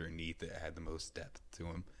chords underneath it had the most depth to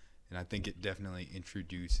them. And I think it definitely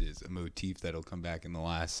introduces a motif that'll come back in the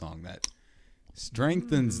last song that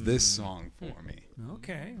strengthens this song for me.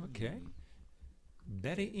 Okay.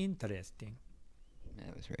 Very interesting.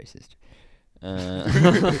 That was racist. So.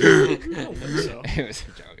 It was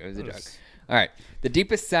a joke. It was a joke. All right. The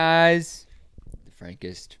deepest sighs, the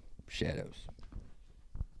frankest shadows.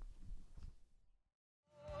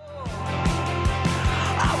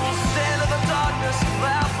 I will stand in the darkness and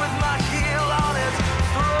laugh with my heel on its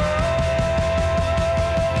throne.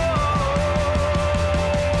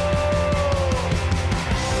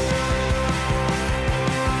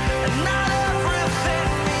 And not everything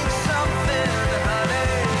means something,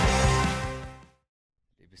 honey.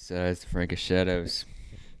 Deepest sighs, the frankest shadows.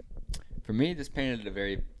 For me, this painted a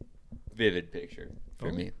very vivid picture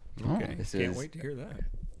for me. Okay. This Can't is wait to hear that.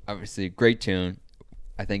 obviously a great tune.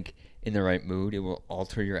 I think in the right mood, it will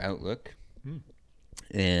alter your outlook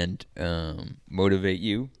and motivate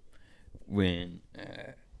you when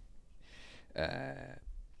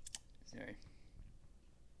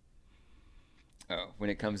when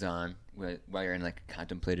it comes on, while you're in like a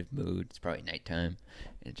contemplative mood. It's probably nighttime,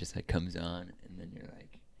 and it just like comes on, and then you're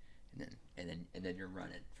like, and then you're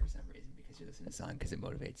running for some reason because you're listening to the song because it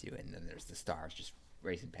motivates you, and then there's the stars just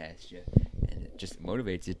racing past you, and it just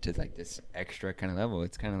motivates you to like this extra kind of level.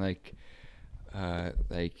 It's kind of like I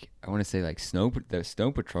want to say like the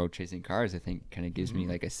Snow Patrol chasing cars. I think kind of gives me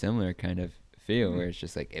like a similar kind of feel where it's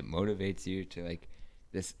just like it motivates you to like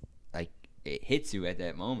this, like it hits you at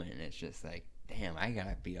that moment, and it's just like, damn, I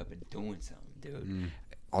gotta be up and doing something, dude.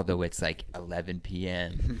 Although it's like 11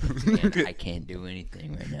 p.m. and I can't do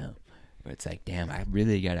anything right now, but it's like, damn, I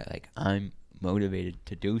really gotta, like, I'm motivated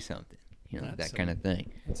to do something, that kind of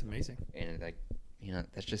thing. That's amazing. And like,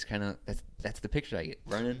 that's just kind of that's the picture I get.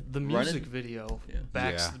 Running. The music video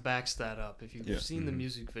backs Yeah. backs that up. If you've Yeah. seen the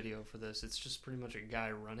music video for this, it's just pretty much a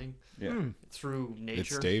guy running Yeah. through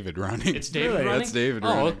nature. It's David running. It's David Really? running. That's David Oh,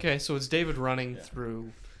 running. okay. So it's David running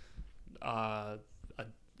through a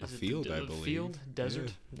field, I believe. Field,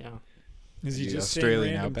 desert. Yeah. Is he The just Australian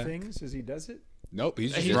saying random outback? things as he does it? Nope,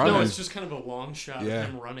 he's just No, running. it's just kind of a long shot Yeah.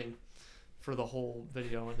 of him running for the whole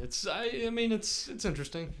video, and I mean, it's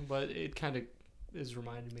interesting, but it kind of is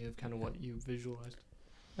reminding me of kind of what you visualized.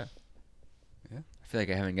 I feel like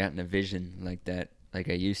I haven't gotten a vision like that like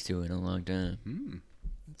I used to in a long time.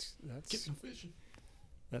 That's vision.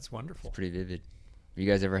 that's wonderful. Pretty vivid. You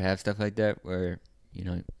guys ever have stuff like that where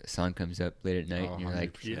a song comes up late at night Oh, and you're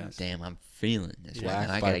like, 100%. Yes. damn, I'm feeling this right Laugh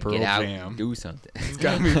now. I by gotta Pearl get out Jam. and do something. It's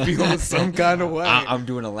got me feeling some kind of way. I'm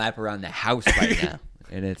doing a lap around the house right now,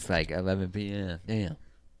 and it's like 11 p.m. Damn.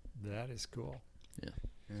 That is cool. Yeah,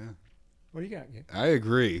 What do you got, Gabe? I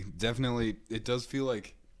agree. Definitely, it does feel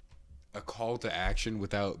like a call to action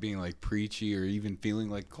without being like preachy or even feeling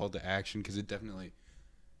like a call to action, because it definitely,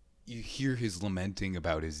 you hear his lamenting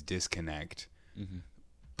about his disconnect,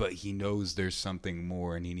 but he knows there's something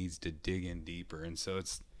more and he needs to dig in deeper, and so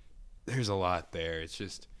there's a lot there. It's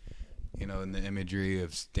just, in the imagery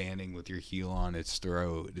of standing with your heel on its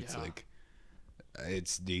throat, it's like,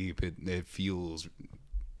 it's deep. It feels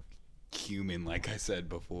human, like I said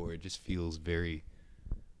before. It just feels very,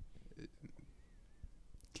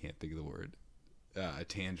 can't think of the word,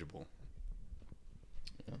 tangible.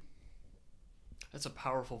 That's a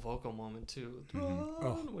powerful vocal moment too.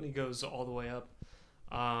 Oh. When he goes all the way up,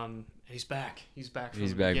 and he's back. He's back. From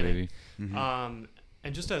He's the back, beginning. baby.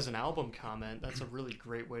 And just as an album comment, that's a really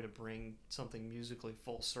great way to bring something musically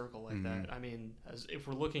full circle like that. I mean, if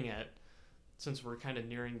we're looking at, since we're kind of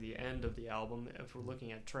nearing the end of the album, if we're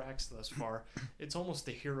looking at tracks thus far, it's almost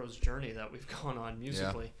the hero's journey that we've gone on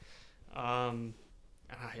musically. I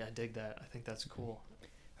dig that. I think that's cool.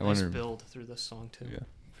 Nice build through this song too. Yeah,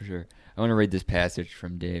 for sure. I want to read this passage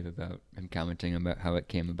from Dave about him commenting about how it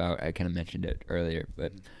came about. I kind of mentioned it earlier,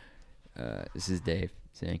 but this is Dave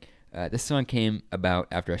saying, this song came about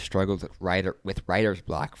after I struggled with writer's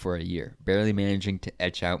block for a year, barely managing to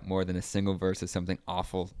etch out more than a single verse of something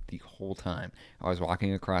awful the whole time. I was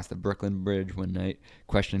walking across the Brooklyn Bridge one night,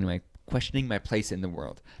 questioning my place in the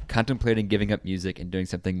world, contemplating giving up music and doing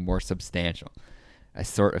something more substantial. I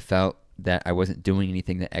sort of felt that I wasn't doing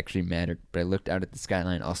anything that actually mattered, but I looked out at the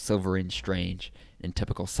skyline all silvery and strange. In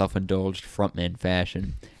typical self-indulged frontman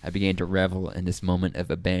fashion, I began to revel in this moment of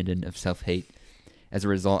abandon, of self-hate. As a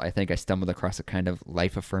result, I think I stumbled across a kind of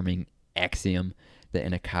life-affirming axiom that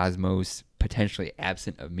in a cosmos potentially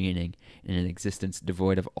absent of meaning, in an existence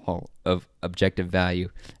devoid of all of objective value,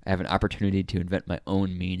 I have an opportunity to invent my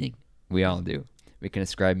own meaning. We all do. We can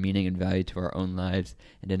ascribe meaning and value to our own lives,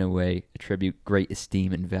 and in a way, attribute great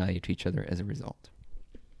esteem and value to each other as a result.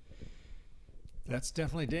 That's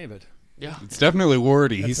definitely David. Yeah. It's definitely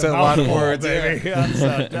wordy. He That's said a lot of mouthful, words. baby.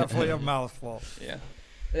 That's definitely a mouthful. Yeah.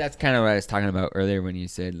 That's kind of what I was talking about earlier when you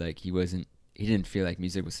said like he didn't feel like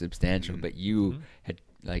music was substantial, but you had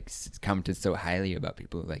like commented so highly about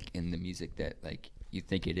people like in the music that like you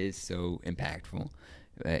think it is so impactful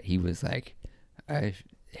that he was like, I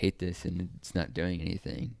hate this and it's not doing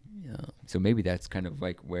anything. You know? So maybe that's kind of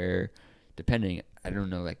like where, depending, I don't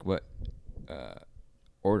know like what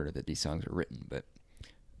order that these songs are written, but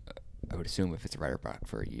I would assume if it's a writer block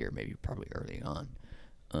for a year, maybe probably early on.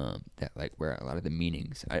 That like where a lot of the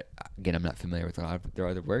meanings. Again, I'm not familiar with a lot of their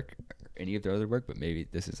other work, or any of their other work, but maybe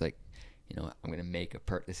this is like, you know, I'm gonna make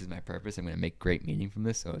this is my purpose. I'm gonna make great meaning from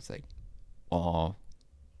this. So it's like all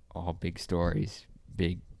big stories,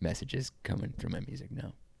 big messages coming through my music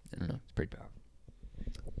now. I don't know. It's pretty powerful.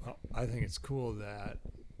 Well, I think it's cool that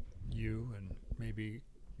you and maybe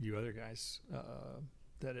you other guys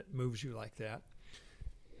that it moves you like that,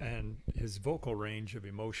 and his vocal range of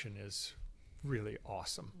emotion is really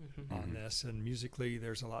awesome on this, and musically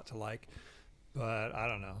there's a lot to like, but I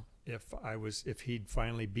don't know if he'd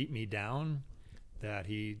finally beat me down, that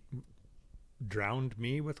he drowned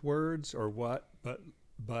me with words or what, but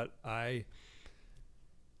I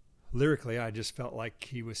lyrically I just felt like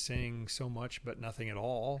he was saying so much but nothing at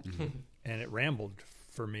all, and it rambled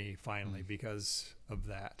for me finally because of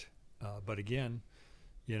that, but again,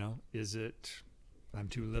 you know, is it I'm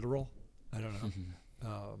too literal? I don't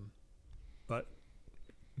know. But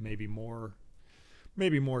maybe more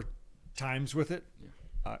times with it,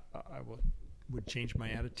 I would change my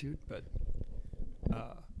attitude. But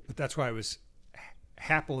that's why I was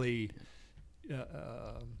happily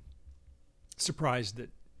surprised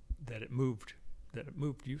that it moved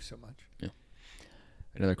you so much. Yeah.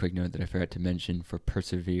 Another quick note that I forgot to mention for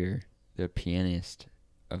 "Persevere," the pianist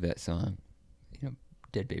of that song, you know,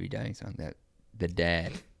 "Dead Baby Dying" song, that the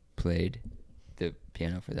dad played the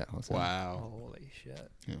piano for that whole song. Wow. Holy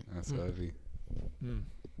shit. Yeah. That's heavy.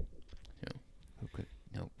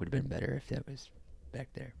 Would have been better if that was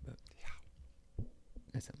back there, but yeah.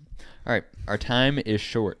 That's something. All right, our time is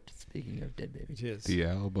short. Speaking of Dead Baby. It is. The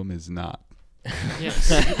album is not. Yes.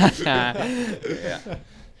 Yeah.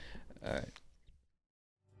 All right.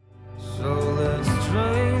 So let's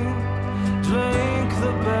drink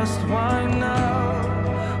the best wine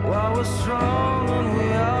now, while we're strong and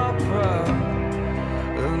we are proud,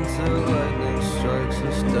 until lightning strikes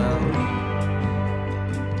us down.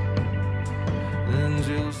 Then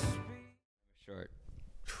you'll speak. Short.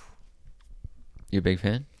 You a big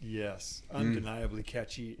fan? Yes, undeniably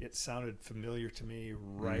catchy. It sounded familiar to me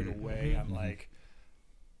right away. I'm like,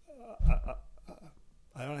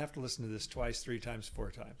 I don't have to listen to this twice, 3 times,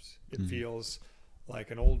 4 times. It feels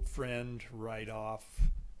like an old friend right off.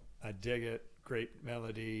 I dig it. Great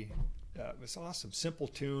melody. It was awesome. Simple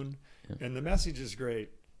tune. And the message is great.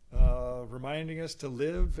 Reminding us to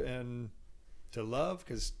live and to love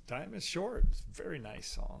because time is short. It's a very nice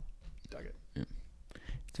song. Dug it.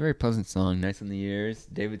 It's a very pleasant song, nice on the ears.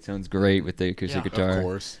 David sounds great with the acoustic Yeah. guitar. Of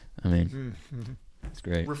course. I mean, it's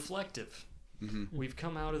great. Reflective. We've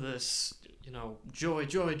come out of this, you know, joy,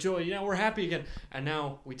 yeah, we're happy again. And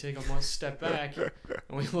now we take a one step back and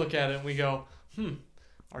we look at it and we go,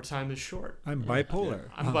 our time is short. I'm bipolar.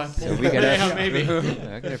 I'm bipolar. So we gotta, Yeah, maybe.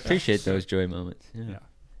 I gotta appreciate those joy moments. Yeah.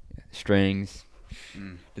 Strings.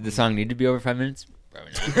 Did the song need to be over 5 minutes?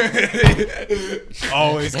 Probably not.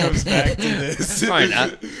 Always comes back to this. Probably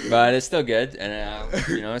not, but it's still good, and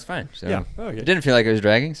you know it's fine. So Yeah. Okay. it didn't feel like it was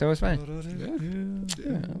dragging, so it was fine. Yeah,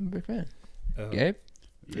 I'm a big fan. Gabe,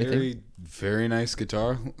 Very, very nice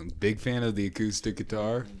guitar. Big fan of the acoustic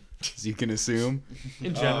guitar, as you can assume.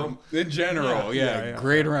 In general. In general, Yeah.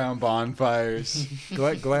 Great around bonfires.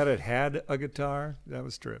 glad it had a guitar. That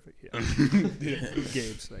was terrific. Yeah.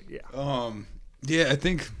 Gabe's like, yeah. Yeah, I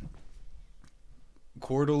think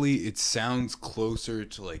chordally it sounds closer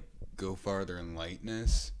to like Go Farther in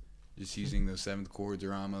Lightness. Just using those 7th chords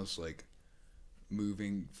are almost like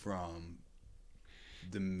moving from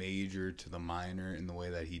the major to the minor in the way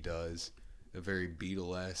that he does. A very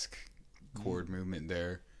Beatlesque chord movement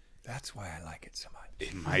there. That's why I like it so much.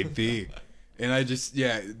 It might be. And I just,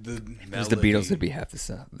 the because the Beatles would be half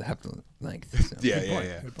the length. So.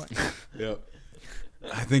 Yeah. Good point. Yep.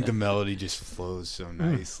 I think the melody just flows so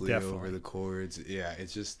nicely definitely. over the chords. Yeah,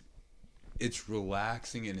 it's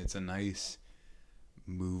relaxing and it's a nice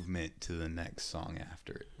movement to the next song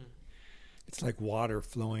after it. It's like water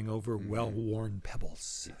flowing over well-worn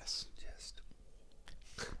pebbles. Yes. Just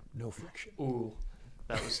no friction. Ooh,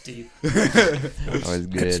 that was deep. That was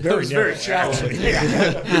good. It's That was very narrow, challenging.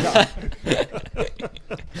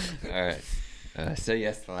 All right. Say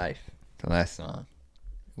Yes to Life, the last song.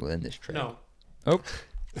 we'll end this track. No. Oh,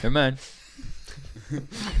 never mind. We'll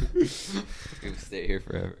stay here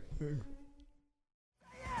forever. Sticking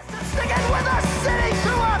with our city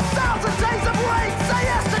through 1,000 days of wait. Say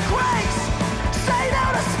yes to grace. Say no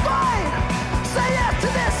to spite. Say yes to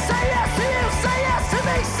this. Say yes to you. Say yes to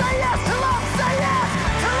me. Say yes to love. Say yes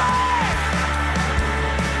to life.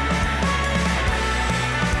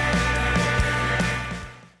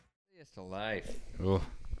 Yes to life. Oh,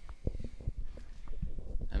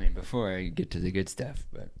 I mean, before I get to the good stuff,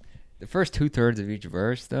 but the first 2/3 of each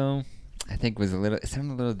verse, though, I think it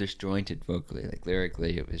sounded a little disjointed vocally. Like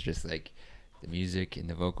lyrically, it was just like the music and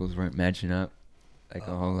the vocals weren't matching up like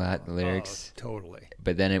a whole lot. The lyrics, Totally.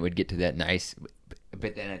 but then it would get to that nice.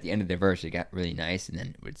 But then at the end of the verse, it got really nice, and then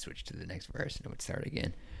it would switch to the next verse, and it would start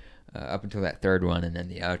again. Up until that third one, and then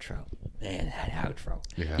the outro. Man, that outro.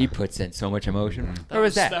 Yeah. He puts in so much emotion. That Where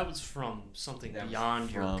was that? That was from something That was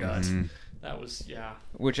beyond your from- gut. Mhm. That was, yeah.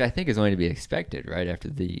 Which I think is only to be expected, right after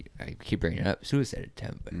I keep bringing it up, suicide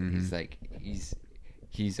attempt. But he's like,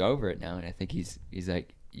 he's over it now, and I think he's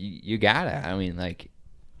like, you gotta. I mean, like,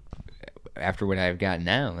 after what I've got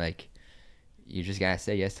now, like, you just gotta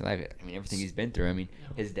say yes to life. I mean, everything he's been through. I mean,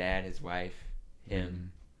 his dad, his wife,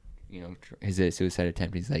 him, you know, his suicide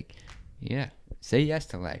attempt. He's like, yeah, say yes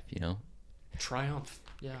to life. You know, Triumph.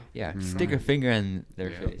 Yeah. yeah, stick a finger in their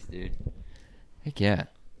face, dude. Heck yeah.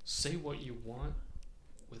 Say what you want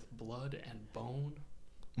with blood and bone.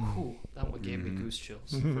 Ooh, that one gave me goose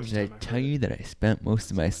chills. the first Did I time tell heard you it. that I spent most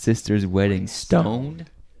of my sister's wedding stoned?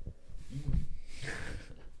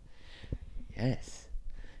 Yes.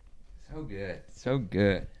 So good. So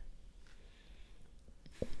good.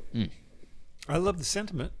 I love the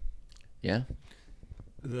sentiment. Yeah?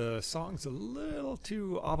 The song's a little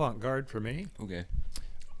too avant-garde for me. Okay.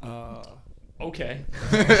 Okay.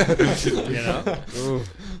 You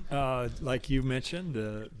know, like you mentioned,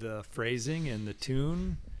 the phrasing and the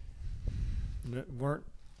tune weren't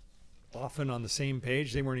often on the same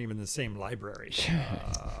page. They weren't even in the same library.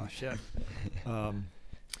 Shit.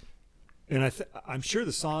 And I'm sure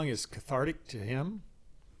the song is cathartic to him.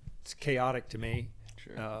 It's chaotic to me.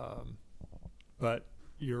 Sure. But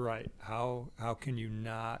you're right. How can you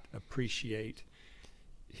not appreciate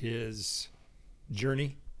his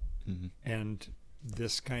journey and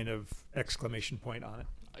this kind of exclamation point on it?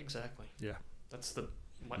 Exactly. Yeah. That's the.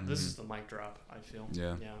 This is the mic drop. I feel.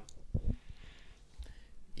 Yeah. Yeah.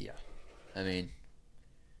 Yeah. I mean,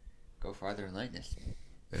 go farther in lightness.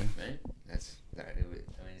 Yeah. Right? It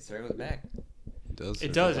started with back. It does.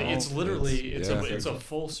 It does. all- It's literally. It's yeah. a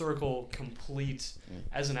full circle, complete.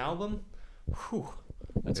 As an album, whew,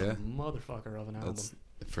 that's Yeah. a motherfucker of an album. That's,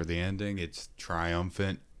 for the ending, it's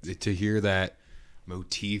triumphant. To hear that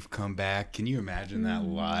motif come back, can you imagine that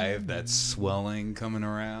live? That swelling coming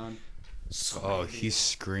around. Oh, he's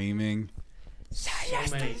screaming. so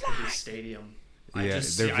many for this stadium. I Yeah,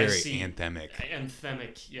 just they're see- I very see anthemic.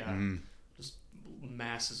 Anthemic, yeah. Mhm. Just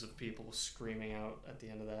masses of people screaming out at the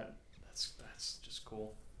end of that. That's just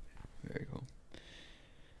cool. Very cool.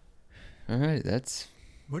 All right, that's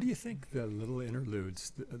What do you think the little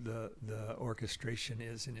interludes, the orchestration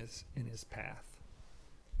is in his path?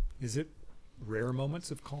 Is it rare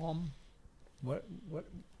moments of calm? What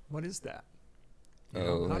is that? You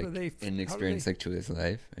know, how do like they an experience like to his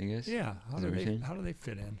life, I guess. Yeah, Is that what you're saying? how do they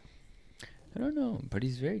fit in? I don't know, but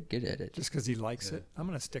he's very good at it. Just because he likes it, I'm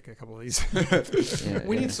gonna stick a couple of these. Yeah,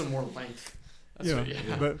 We yeah. need some more length. That's You what, know,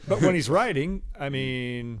 yeah. but when he's writing, I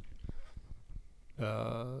mean,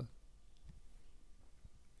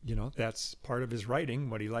 you know, that's part of his writing,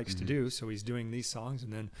 what he likes to do. So he's doing these songs,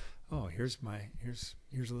 and then, oh, here's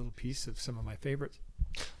a little piece of some of my favorites.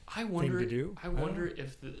 I wonder. to do. I wonder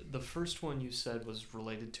if the first one you said was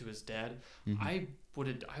related to his dad. I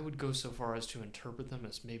would go so far as to interpret them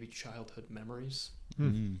as maybe childhood memories,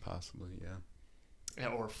 Possibly, yeah.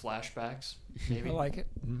 or flashbacks. Maybe. I like it.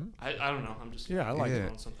 I don't know. I'm just Yeah, I like it.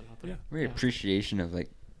 throwing something out there. Yeah. Great appreciation of like,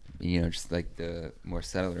 you know, just like the more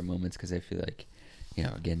subtler moments, because I feel like, you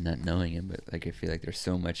know, again, not knowing him, but like I feel like there's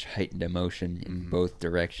so much heightened emotion in both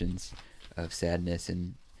directions of sadness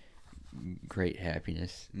and great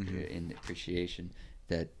happiness and appreciation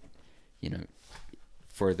that, you know,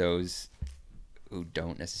 for those who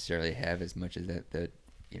don't necessarily have as much of that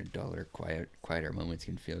you know, duller, quieter moments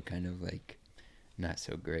can feel kind of like not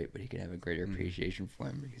so great, but he can have a greater appreciation for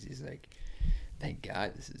him because he's like, thank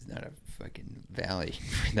God this is not a fucking valley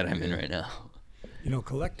that I'm in right now. You know,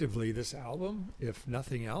 collectively, this album, if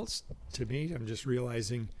nothing else, to me, I'm just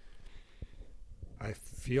realizing I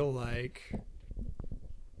feel like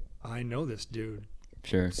I know this dude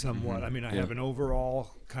Sure. somewhat. I mean, I have an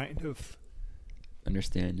overall kind of,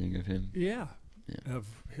 Understanding of him. yeah. of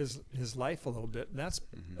his life a little bit. And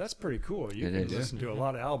that's pretty cool. You It can is. listen to a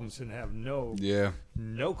lot of albums and have no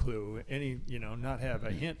clue, not have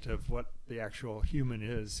a hint of what the actual human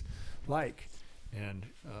is like. And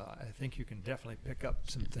I think you can definitely pick up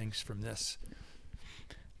some things from this.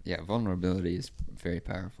 Yeah, vulnerability is very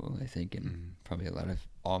powerful, I think, in probably a lot of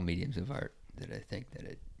all mediums of art, that I think that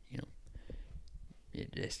it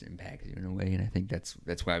just impacts you in a way, and I think that's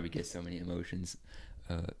why we get so many emotions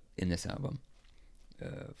in this album,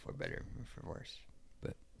 for better or for worse.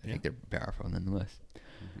 But I think they're powerful nonetheless.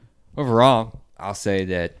 Overall, I'll say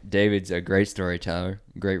that David's a great storyteller,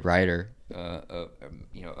 great writer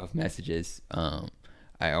of messages.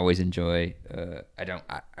 I always enjoy.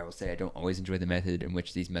 I will say I don't always enjoy the method in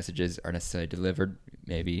which these messages are necessarily delivered,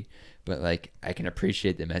 maybe, but like I can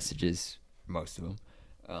appreciate the messages, most of them,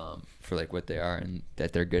 for like what they are and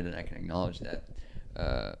that they're good, and I can acknowledge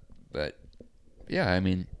that. But yeah, I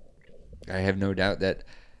mean, I have no doubt that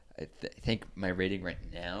I think my rating right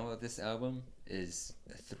now of this album is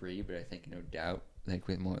a 3, but I think no doubt, like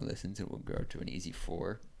with more listens, it will go to an easy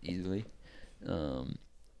 4 easily.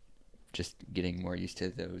 Just getting more used to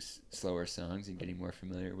those slower songs and getting more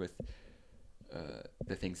familiar with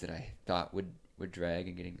the things that I thought would drag,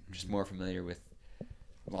 and getting just more familiar with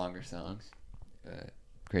longer songs,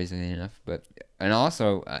 crazily enough. And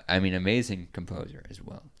also, I mean, amazing composer as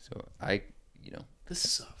well. So This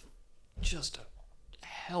is just a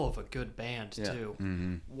hell of a good band too.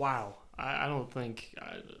 Mm-hmm. Wow, I don't think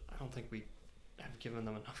we have given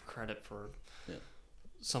them enough credit for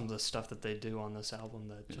some of the stuff that they do on this album.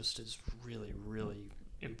 That just is really, really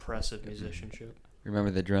impressive musicianship.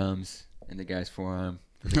 remember the drums and the guy's forearm.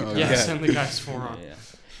 Yes, and the guy's forearm.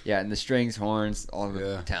 Yeah, and the strings, horns, all of the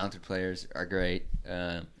Yeah. talented players are great,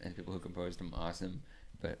 and people who composed them, awesome.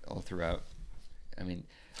 But all throughout, I mean,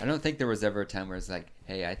 I don't think there was ever a time where it's like,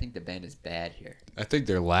 hey, I think the band is bad here. I think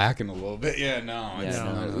they're lacking a little bit. Yeah, no. It's Yeah,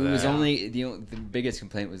 none of it was that. only the biggest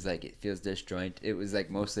complaint was like it feels disjointed. It was like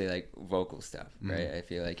mostly like vocal stuff, right? I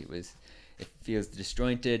feel like it feels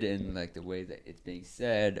disjointed in like the way that it's being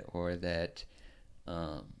said, or that,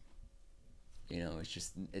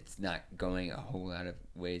 it's not going a whole lot of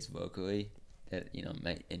ways vocally that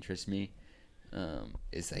might interest me.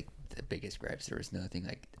 Is like the biggest gripes. There was nothing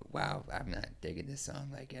like, wow, I'm not digging this song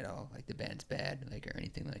like at all. Like the band's bad, like or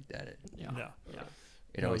anything like that. No.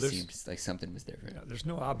 It No, always there's- seemed like something was different. Yeah, there's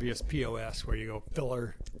no obvious POS where you go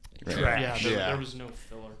filler, Right. trash. There was no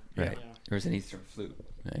filler. Right. Yeah. There was an Eastern flute,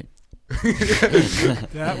 right?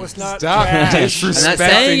 That was not Stop trash. I'm not disrespecting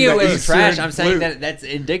saying it the was Eastern trash. I'm saying flute. that that's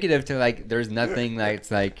indicative to like there's nothing like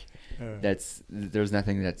it's like there's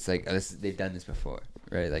nothing that's like they've done this before,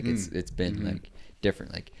 right? Like it's been like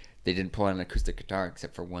different. Like they didn't pull out an acoustic guitar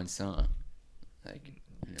except for one song. Like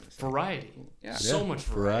it was like, Variety. Yeah. So much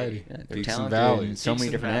variety. yeah, they're Peaks and talented in valleys. so Peaks many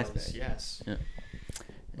and different valleys, aspects. Yes.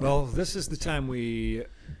 Well, this is the time we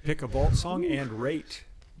pick a vault song and rate.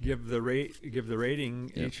 Give the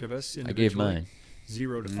rating Yep. each of us. I gave individually, mine.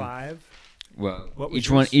 0 to 5. Well, What was each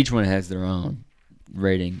yours? one has their own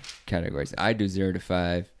rating categories. I do 0 to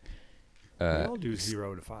 5. We all do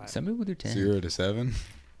 0 to 5. Some people do 10. 0 to 7.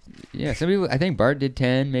 Yeah, some people. I think Bart did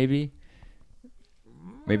 10, maybe.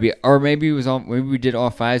 Maybe it was all. Maybe we did all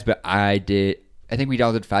 5s, but I did. I think we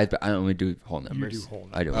all did 5s, but I only do whole numbers. do whole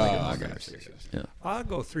I do Oh, only do okay, whole okay, numbers. okay. Yeah. I'll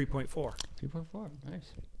go 3.4. 3.4.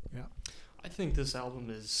 Nice. Yeah. I think this album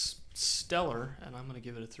is stellar, and I'm going to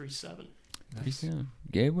give it a 3.7. Nice.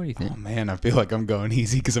 Gabe, what do you think? Oh, man, I feel like I'm going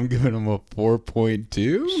easy because I'm giving them a 4.2.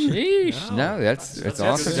 Sheesh. No, No, that's that's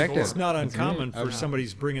all a good subjective. It's not uncommon for Okay.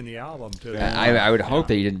 somebody's bringing the album to. I would hope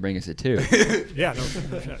that you didn't bring us a 2. Yeah, no.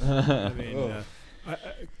 I mean,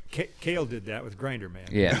 Kale did that with Grinder Man.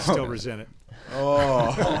 Yeah. I still resent it.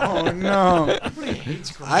 Oh, no. Everybody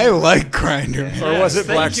hates Grinder. I like Grinder Man. Or was it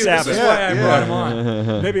Thank Black you. Sabbath? This is why I Yeah. brought him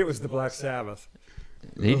on. Maybe it was the Black Sabbath.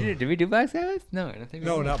 Did we do Black Sabbath? No, I don't think we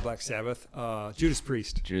No, did. not Black Sabbath. Judas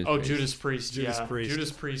Priest. Judas Oh, Priest. Judas Priest. Judas Yeah, Priest.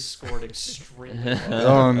 Judas Priest scored extremely well.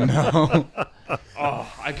 Oh, no.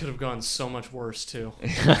 Oh, I could have gone so much worse too.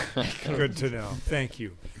 Good to know. Thank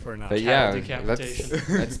you for not. But yeah, decapitation.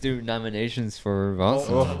 let's do nominations for Vault.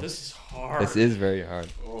 Oh, this is hard. This is very hard.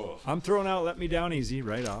 I'm throwing out Let Me Down Easy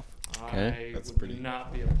right off. Okay. I That's would pretty-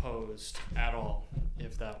 not be opposed at all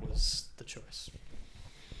if that was the choice.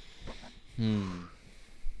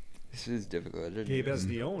 This is difficult. Gabe as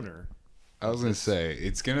the owner. I was going to say,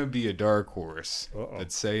 it's going to be a dark horse. Uh-oh.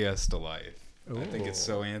 Let's Say Yes to Life. I think it's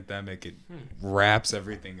Ooh. so anthemic, it wraps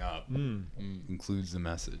everything up, Mm. includes the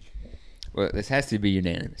message. Well, this has to be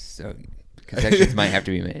unanimous, so concessions might have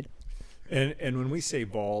to be made. And when we say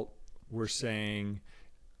vault, we're saying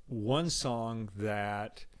one song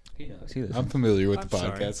that He knows. He I'm listens. familiar with I'm the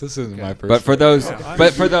sorry. podcast. This isn't my first. But for those, Yeah, I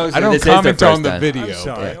I don't this is their comment on first the time. video. I'm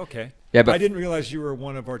sorry. Yeah. Okay. Yeah, but I didn't realize you were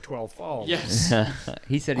one of our 12 followers. Yes.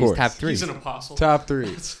 he said Of he's course. top 3. He's an apostle. Top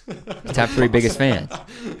 3. Top 3 biggest fans.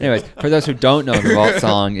 Anyways, for those who don't know, the vault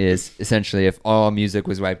song is essentially if all music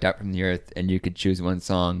was wiped out from the earth and you could choose one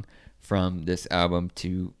song from this album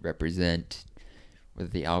to represent whether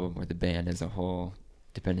the album or the band as a whole,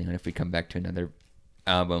 depending on if we come back to another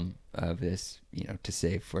album of this, to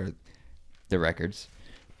save for the records,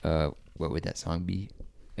 what would that song be?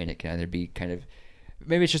 And it can either be kind of,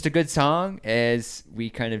 maybe it's just a good song, as we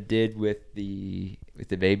kind of did with the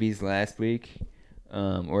Babies last week,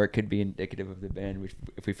 or it could be indicative of the band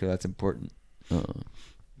if we feel that's important.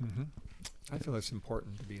 Mm-hmm. I feel it's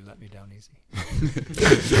important to be Let Me Down Easy.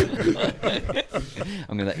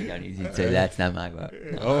 I'm gonna let you down easy and say that's not my vote.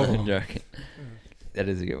 No, Oh. I'm joking. That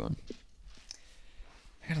is a good one.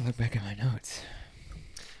 I gotta look back at my notes.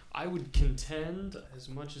 I would contend, as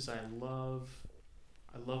much as I love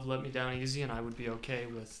Let Me Down Easy, and I would be okay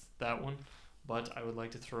with that one, but I would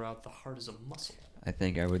like to throw out The Heart Is a Muscle. I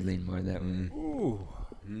think I would lean more to that one. Ooh.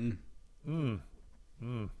 Mm.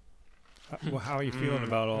 Well, how are you feeling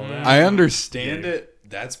about all that? I understand it.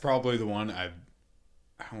 That's probably the one I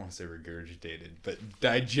don't want to say regurgitated, but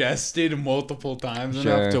digested multiple times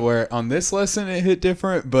Sure. enough to where on this listen it hit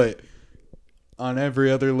different, but on every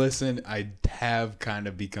other listen I have kind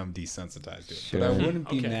of become desensitized to it. But I Sure. wouldn't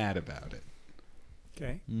be Okay. mad about it.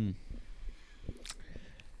 Okay.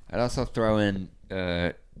 I'd also throw in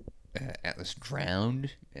Atlas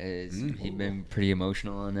Drowned, as he'd been pretty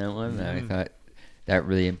emotional on that one. I thought that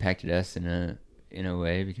really impacted us in a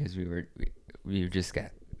way, because we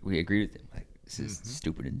agreed with him, like, this is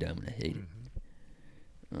stupid and dumb and I hate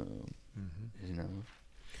it.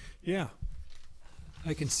 Yeah.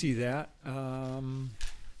 I can see that. God,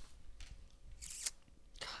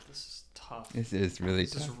 this is tough. This is really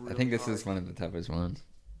This is tough. I really think this hard. is one of the toughest ones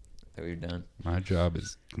that we've done. My job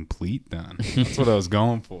is complete done. That's what I was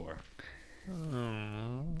going for.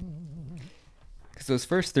 Because those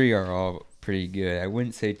first 3 are all pretty good. I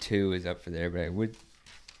wouldn't say 2 is up for there, but I would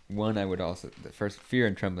also, the first, Fear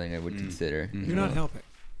and Trembling, I would consider. You're not helping.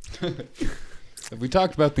 Have we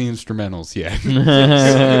talked about the instrumentals yet?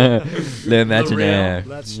 Le Imaginaire.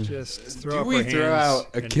 Let's just throw Do up we our throw hands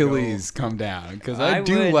out and Achilles Come Down? Because I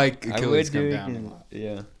do would- like I Achilles would Come do Down a it. lot.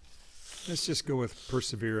 Yeah. go. Let's just go with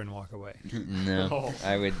Persevere and Walk Away. No, Oh.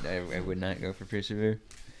 I would not go for Persevere.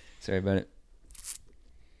 Sorry about it.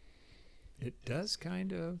 It does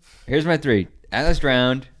kind of. Here's my 3: Atlas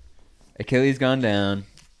Drowned, Achilles Gone Down,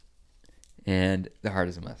 and The Heart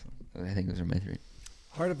Is a Muscle. I think those are my 3.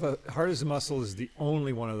 Heart as a Muscle is the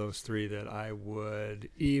only one of those 3 that I would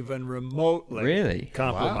even remotely Really?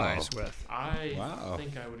 compromise with. I Wow.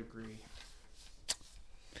 think I would agree.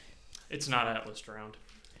 It's not Atlas Drowned.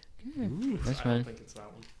 That's I fine. don't think it's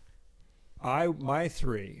that one. My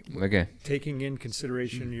 3, Okay. taking in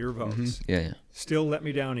consideration your votes, Yeah. still Let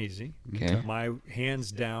Me Down Easy. Okay. My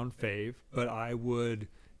hands down fave, but I would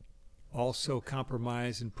also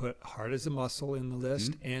compromise and put Heart as a Muscle in the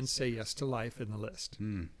list and Say Yes to Life in the list.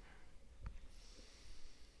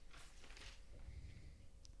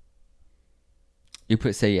 You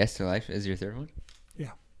put Say Yes to Life as your 3rd one?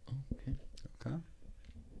 Yeah. Okay. Okay.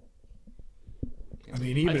 I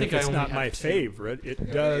mean, even think if I it's only not have my 2. favorite,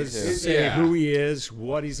 it does too. say Yeah. who he is,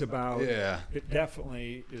 what he's about. Yeah. It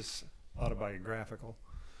definitely is autobiographical.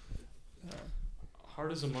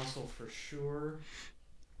 Heart Is a Muscle for sure.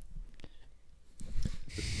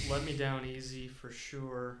 Let Me Down Easy for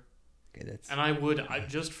sure. Okay, that's And I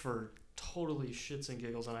just for totally shits and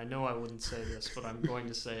giggles, and I know I wouldn't say this, but I'm going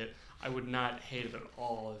to say it. I would not hate it at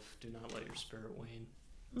all if Do Not Let Your Spirit Wane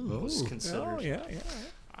was considered. Oh, yeah.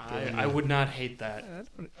 I would not hate that.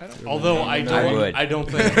 I don't Although I would. I don't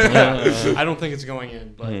think I don't think it's going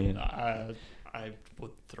in, but Yeah. I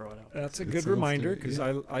would throw it out. That's a That good sounds reminder good, because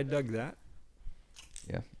I dug that.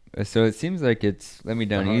 So it seems like it's Let Me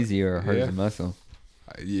Down Easy or Heart yeah. Is a Muscle.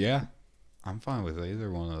 Yeah. I'm fine with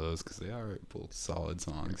either one of those because they are both solid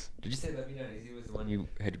songs. Did you say Let Me Down Easy was the one you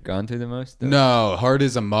had gone through the most? though? No, Heart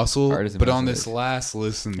Is a Muscle. Heart Is a but on Muscle this is- last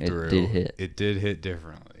listen it through, did hit. it did hit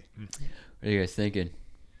differently. What are you guys thinking?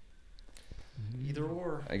 Either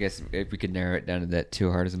or. I guess if we could narrow it down to that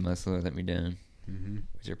 2, Heart Is a Muscle or Let Me Down. Mm-hmm.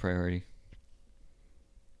 What's your priority?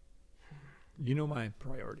 You know my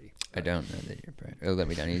priority. I don't know that your priority. Oh, Let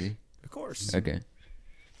Me Down Easy? Of course. Okay.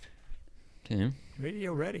 Okay.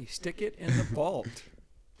 Radio ready. Stick it in the vault.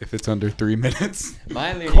 If it's under 3 minutes.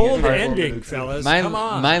 My leaning Cold is Heart- ending, fellas. My, Come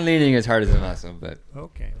on. my leaning is Heart Is a Muscle, but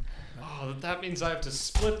Okay. Oh, that means I have to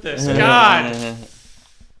split this. God.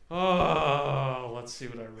 Oh, let's see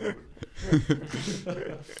what I wrote.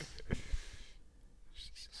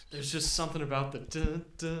 There's just something about the dun,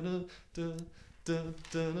 dun, dun, dun,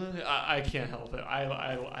 dun, dun. I can't help it. I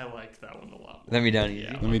like that one a lot. Let Me Down Easy.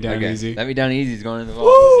 Yeah. Let Me Down Easy. Let Me Down Easy is going in the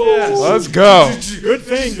vault. Yes. Let's go. Good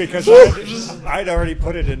thing because I'd already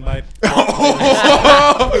put it in my.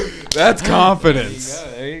 That's confidence.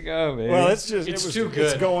 There you go, baby. Well, it's just It's it was, too It's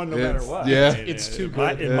good. going no matter It's- what. yeah. I mean, It's too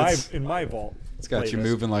my- good. in my vault. It's got you playlist.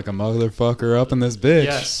 moving like a motherfucker up in this bitch.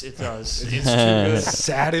 Yes, it does. It's too good.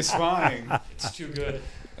 Satisfying. It's too good.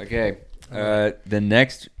 Okay. The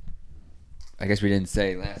next, I guess we didn't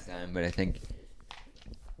say last time, but I think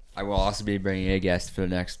I will also be bringing a guest for the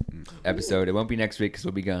next episode. It won't be next week because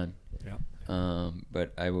we'll be gone. Yeah.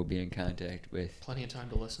 But I will be in contact with Plenty of time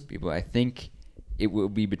to listen. people. I think it will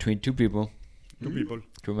be between two people, Two people.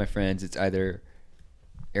 two of my friends. It's either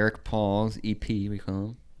Eric Paul's EP, we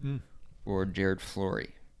call him, or Jared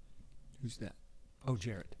Flory. Who's that? Oh,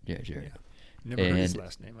 Jared. Yeah, Jared. Yeah. Never heard his And-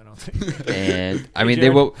 last name. I don't think. And I Hey, mean, they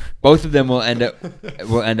Jared. will. Both of them will end up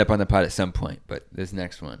on the pod at some point. But this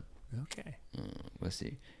next one, Okay. we'll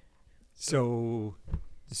see. So,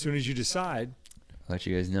 as soon as you decide, I'll let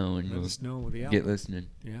you guys know, and let you'll us know the get album. listening.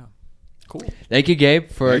 Yeah. Cool. Thank you, Gabe,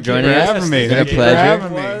 for Thank you joining for us. having me. It's been a Thank you for pleasure. having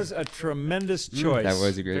It me. was a tremendous choice. That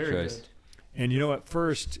was a great Very choice. good. And you know, at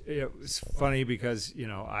first it was funny because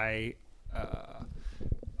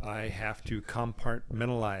I have to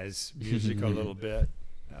compartmentalize music a little bit.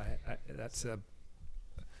 That's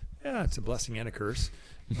it's a blessing and a curse.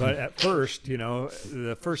 But at first,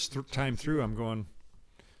 the first time through, I'm going,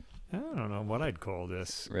 I don't know what I'd call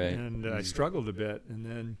this, Right. and I struggled a bit. And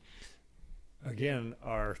then again,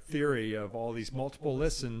 our theory of all these multiple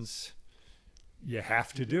listens, you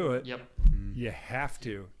have to do it. Yep. You have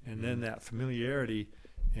to. And then that familiarity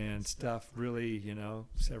and stuff really,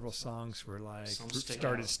 several songs were like Some stick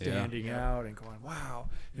started out. standing out and going, wow.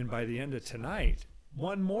 And by the end of tonight,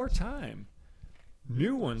 one more time,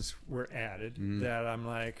 new ones were added that I'm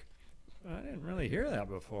like, I didn't really hear that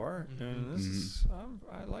before. And this is,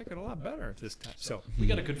 I like it a lot better this time. So, We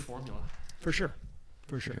got a good formula. for sure.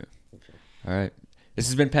 For sure. All right. This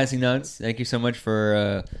has been Passing Notes. Thank you so much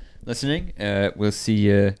for listening. We'll see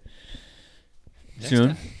you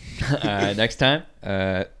soon. Next time.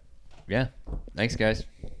 Yeah. Thanks, guys.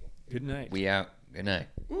 Good night. We out. Good night.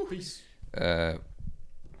 Peace. I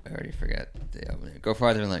already forgot the album. Go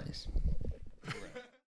Farther in Lightness.